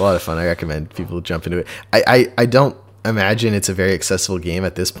Blazeball.com. It's a lot of fun. I recommend people jump into it. I don't imagine it's a very accessible game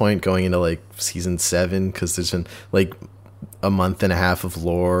at this point going into like season 7 because there's been like a month and a half of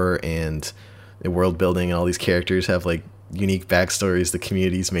lore and world building, and all these characters have like unique backstories the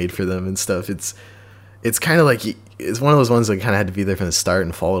community's made for them and stuff. It's kind of like it's one of those ones that kind of had to be there from the start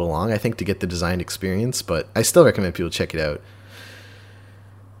and follow it along, I think, to get the designed experience, but I still recommend people check it out.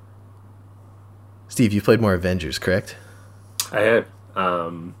 Steve, you played more Avengers, correct? I had.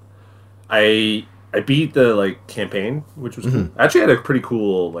 I beat the like campaign, which was cool. I actually had a pretty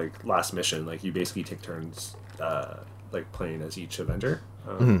cool like last mission. Like you basically take turns like playing as each Avenger,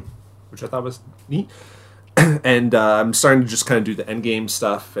 which I thought was neat. And I'm starting to just kind of do the end game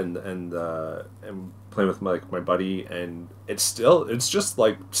stuff and playing with my buddy, and it's just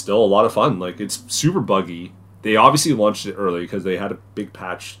like still a lot of fun. Like it's super buggy. They obviously launched it early because they had a big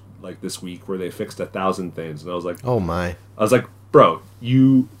patch like this week where they fixed 1,000 things, and I was like, oh my! I was like, bro,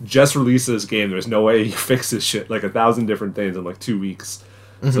 you just released this game. There's no way you fix this shit. Like 1,000 different things in like 2 weeks.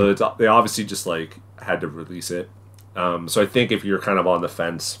 So they obviously just like had to release it. So I think if you're kind of on the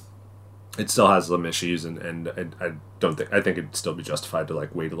fence it still has some issues, and I don't think I think it'd still be justified to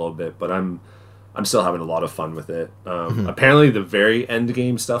like wait a little bit. But I'm still having a lot of fun with it. Apparently, the very end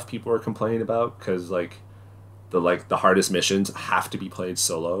game stuff people are complaining about because the hardest missions have to be played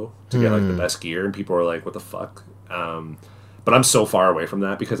solo to get like the best gear, and people are like, "What the fuck?" But I'm so far away from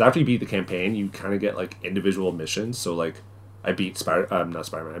that because after you beat the campaign, you kind of get like individual missions. So like, I beat not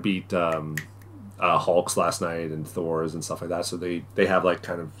Spider-Man. I beat Hulks last night and Thor's and stuff like that. So they have like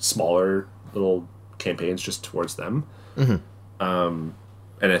kind of smaller little campaigns just towards them. And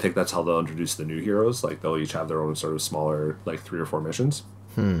I think that's how they'll introduce the new heroes. Like they'll each have their own sort of smaller, like 3 or 4 missions.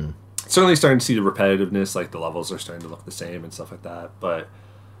 Certainly starting to see the repetitiveness, like the levels are starting to look the same and stuff like that. But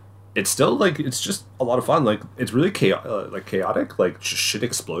it's still like it's just a lot of fun. Like it's really chaotic, like just shit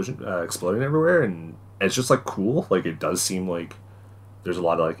exploding everywhere, and it's just like cool. Like it does seem like there's a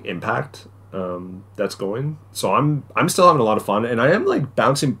lot of like impact that's going. So I'm still having a lot of fun, and I am like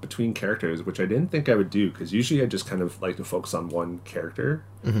bouncing between characters, which I didn't think I would do because usually I just kind of like to focus on one character.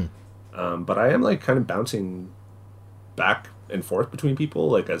 But I am like kind of bouncing back and forth between people,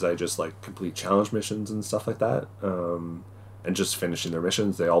 like as I just like complete challenge missions and stuff like that, and just finishing their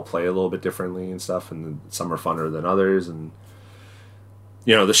missions. They all play a little bit differently and stuff, and some are funner than others. And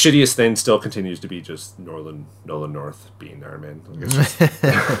you know, the shittiest thing still continues to be just Nolan North being Iron Man. Like,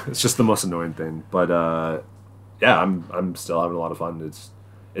 it's just the most annoying thing. But yeah, I'm still having a lot of fun.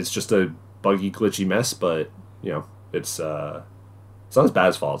 It's just a buggy, glitchy mess, but you know, it's not as bad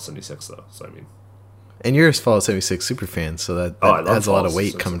as Fallout 76 though. So I mean. And you're a Fallout 76 super fan, so that has a lot of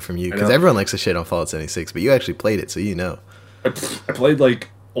weight coming from you. Because everyone likes to shit on Fallout 76, but you actually played it, so you know. I played like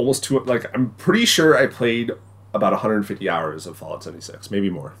almost I'm pretty sure I played about 150 hours of Fallout 76, maybe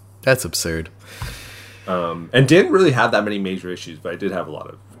more. That's absurd. And didn't really have that many major issues, but I did have a lot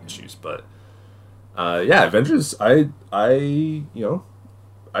of issues. But yeah, Avengers, I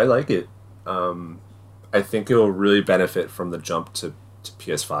like it. I think it'll really benefit from the jump to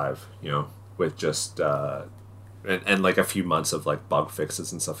PS5, you know, with just and like a few months of like bug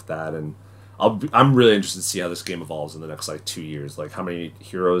fixes and stuff like that. And I'm really interested to see how this game evolves in the next like 2 years, like how many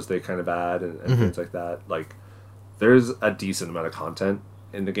heroes they kind of add and things like that. Like there's a decent amount of content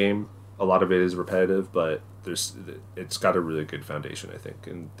in the game. A lot of it is repetitive, but it's got a really good foundation, I think,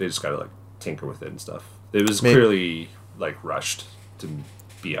 and they just got to like tinker with it and stuff. It was clearly like rushed to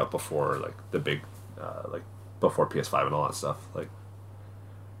be out before like the big like before PS5 and all that stuff. Like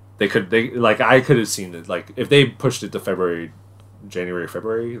I could have seen it, like if they pushed it to January,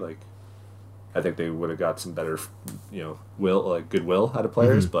 February, like I think they would have got some better, you know, goodwill out of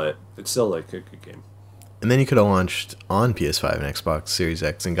players, but it's still like a good game. And then you could have launched on PS5 and Xbox Series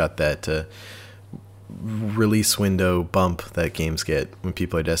X and got that release window bump that games get when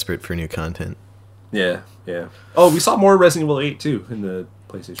people are desperate for new content. Yeah. Oh, we saw more Resident Evil 8 too in the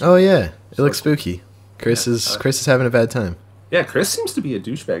PlayStation. Oh yeah, it looks spooky. Chris is having a bad time. Yeah, Chris seems to be a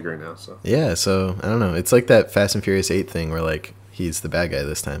douchebag right now. So yeah, so I don't know. It's like that Fast and Furious 8 thing where like he's the bad guy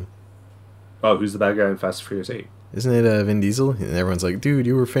this time. Oh, who's the bad guy in Fast and Furious 8? Isn't it Vin Diesel? And everyone's like, dude,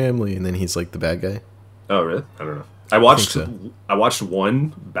 you were family, and then he's like the bad guy. Oh really? I don't know. I watched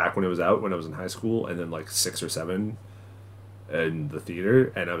one back when it was out when I was in high school, and then like 6 or 7 in the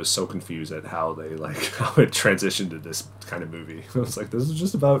theater, and I was so confused at how they how it transitioned to this kind of movie. I was like, this is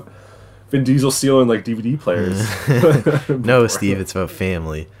just about Vin Diesel stealing like DVD players. No, Steve, it's about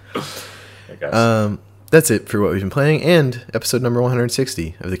family. I guess. That's it for what we've been playing, and episode number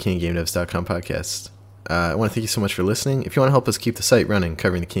 160 of the CanadianGameDevs.com podcast. I want to thank you so much for listening. If you want to help us keep the site running,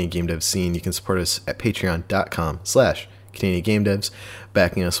 covering the Canadian Game Dev scene, you can support us at patreon.com/CanadianGameDevs.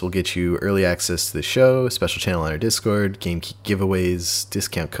 Backing us will get you early access to the show, a special channel on our Discord, game giveaways,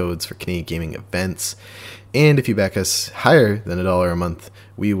 discount codes for Canadian gaming events. And if you back us higher than $1 a month,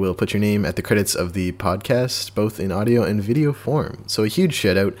 we will put your name at the credits of the podcast, both in audio and video form. So a huge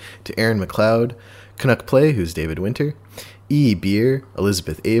shout out to Aaron McLeod, Canuck Play, who's David Winter, E. Beer,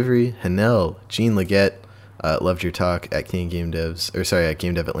 Elizabeth Avery, Hanel, Jean Leggett, loved your talk at Canadian Game Devs, at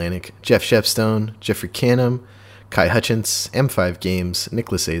Game Dev Atlantic, Jeff Shepstone, Jeffrey Canham, Kai Hutchins, M5 Games,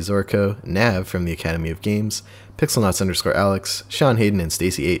 Nicholas A. Zorko, Nav from the Academy of Games, Pixelnuts_Alex, Sean Hayden, and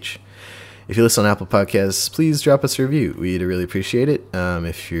Stacey H. If you listen on Apple Podcasts, please drop us a review. We'd really appreciate it.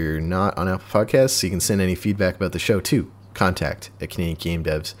 If you're not on Apple Podcasts, you can send any feedback about the show to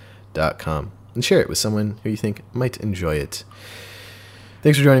contact@CanadianGameDevs.com and share it with someone who you think might enjoy it.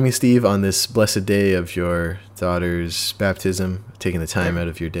 Thanks for joining me, Steve, on this blessed day of your daughter's baptism, taking the time out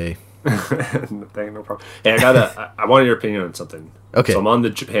of your day. No problem. Hey, I wanted your opinion on something. Okay. So I'm on the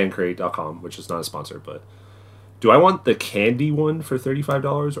JapanCrate.com, which is not a sponsor, but do I want the candy one for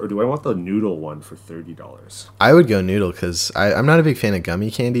 $35 or do I want the noodle one for $30? I would go noodle because I'm not a big fan of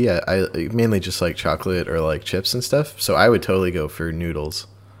gummy candy. I mainly just like chocolate or like chips and stuff. So I would totally go for noodles.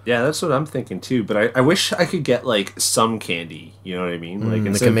 Yeah, that's what I'm thinking too. But I wish I could get like some candy. You know what I mean?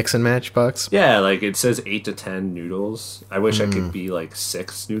 Like a mix and match box. Yeah, like it says 8 to 10 noodles. I wish I could be like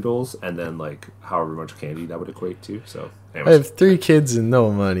 6 noodles and then like however much candy that would equate to. So anyways. I have 3 kids and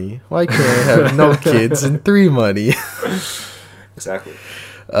no money. Why can't I have no kids and 3 money? Exactly.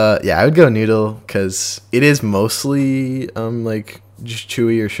 Yeah, I would go noodle because it is mostly like just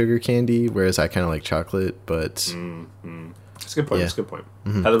chewy or sugar candy, whereas I kind of like chocolate. But That's a good point. Yeah. That's a good point.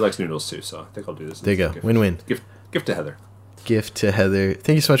 Heather likes noodles too, so I think I'll do this. there you go, win-win. Gift to Heather. Gift to Heather.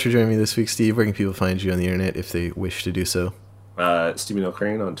 Thank you so much for joining me this week, Steve. Where can people find you on the internet if they wish to do so? Stephen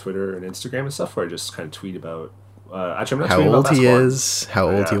O'Crane on Twitter and Instagram and stuff, where I just kind of tweet about. Actually, I'm not How tweeting about old he basketball. is,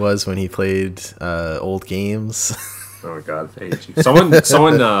 how old he was when he played old games. Oh my god, I hate you. Someone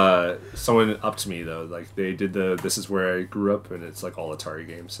up to me though. Like they did This Is Where I Grew Up, and it's like all Atari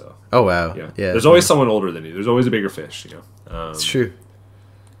games. So Oh wow, yeah. yeah. There's always someone older than you. There's always a bigger fish, you know. It's true.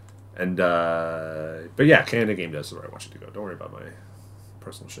 And but yeah, Canada Game Devs is where I want you to go. Don't worry about my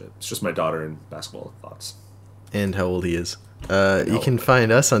personal shit. It's just my daughter and basketball thoughts. And how old he is. You can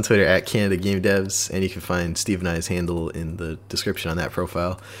find us on Twitter at Canada Game Devs, and you can find Steve and I's handle in the description on that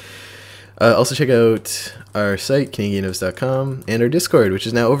profile. Also check out our site, CanadianGameDevs.com, and our Discord, which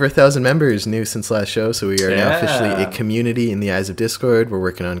is now over 1,000 members, new since last show. So we are now officially a community in the eyes of Discord. We're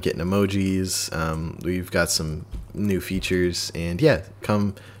working on getting emojis. We've got some new features, and yeah,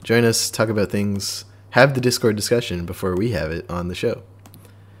 come join us, talk about things, have the Discord discussion before we have it on the show.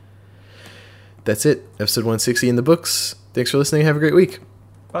 That's it. Episode 160 in the books. Thanks for listening. Have a great week.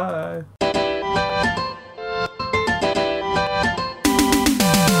 Bye.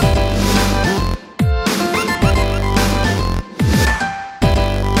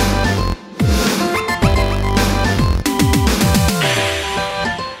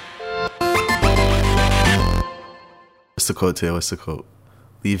 What's the quote today? What's the quote?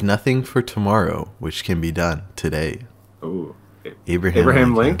 Leave nothing for tomorrow, which can be done today. Ooh.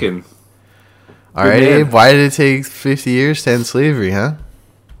 Abraham Lincoln. All right, Abe, why did it take 50 years to end slavery, huh?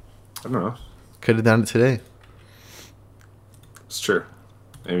 I don't know. Could have done it today. It's true.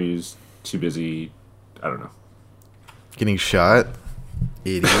 Maybe he's too busy. I don't know. Getting shot?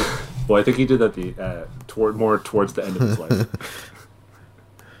 Idiot. Well, I think he did that towards the end of his life.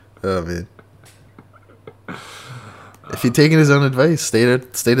 Oh, man. If he'd taken his own advice, stayed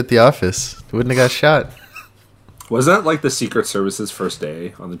at the office, he wouldn't have got shot. Wasn't that like the Secret Service's first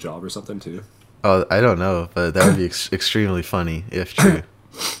day on the job or something too? Oh, I don't know, but that would be extremely funny if true.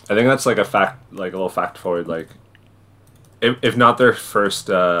 I think that's like a fact, like a little factoid. Like, if not their first,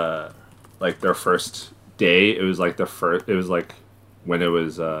 like their first day, it was like the first. It was like when it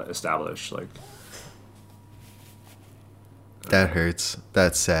was established. Like that hurts.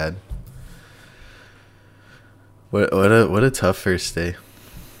 That's sad. What a tough first day.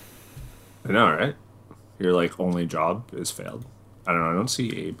 I know, right? Your like only job is failed. I don't know. I don't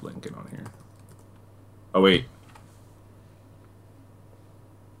see Abe Lincoln on here. Oh wait.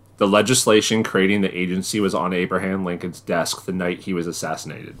 The legislation creating the agency was on Abraham Lincoln's desk the night he was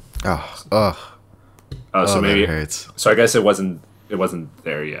assassinated. So maybe that hurts. So I guess it wasn't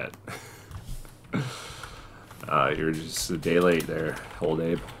there yet. You're just a day late there, old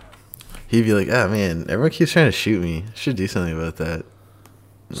Abe. He'd be like, "Oh man, everyone keeps trying to shoot me. I should do something about that."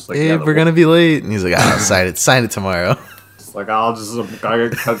 Just like, Abe, we're gonna be late, and he's like, sign it tomorrow." It's like I'll just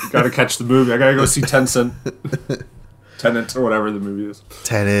gotta catch the movie. I gotta go see Tencent, Tenet or whatever the movie is.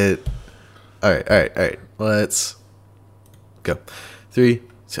 Tenet. All right. Let's go. 3.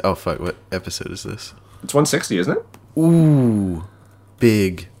 Oh fuck! What episode is this? It's 160, isn't it? Ooh,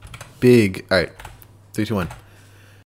 big. All right, 3, 2, 1.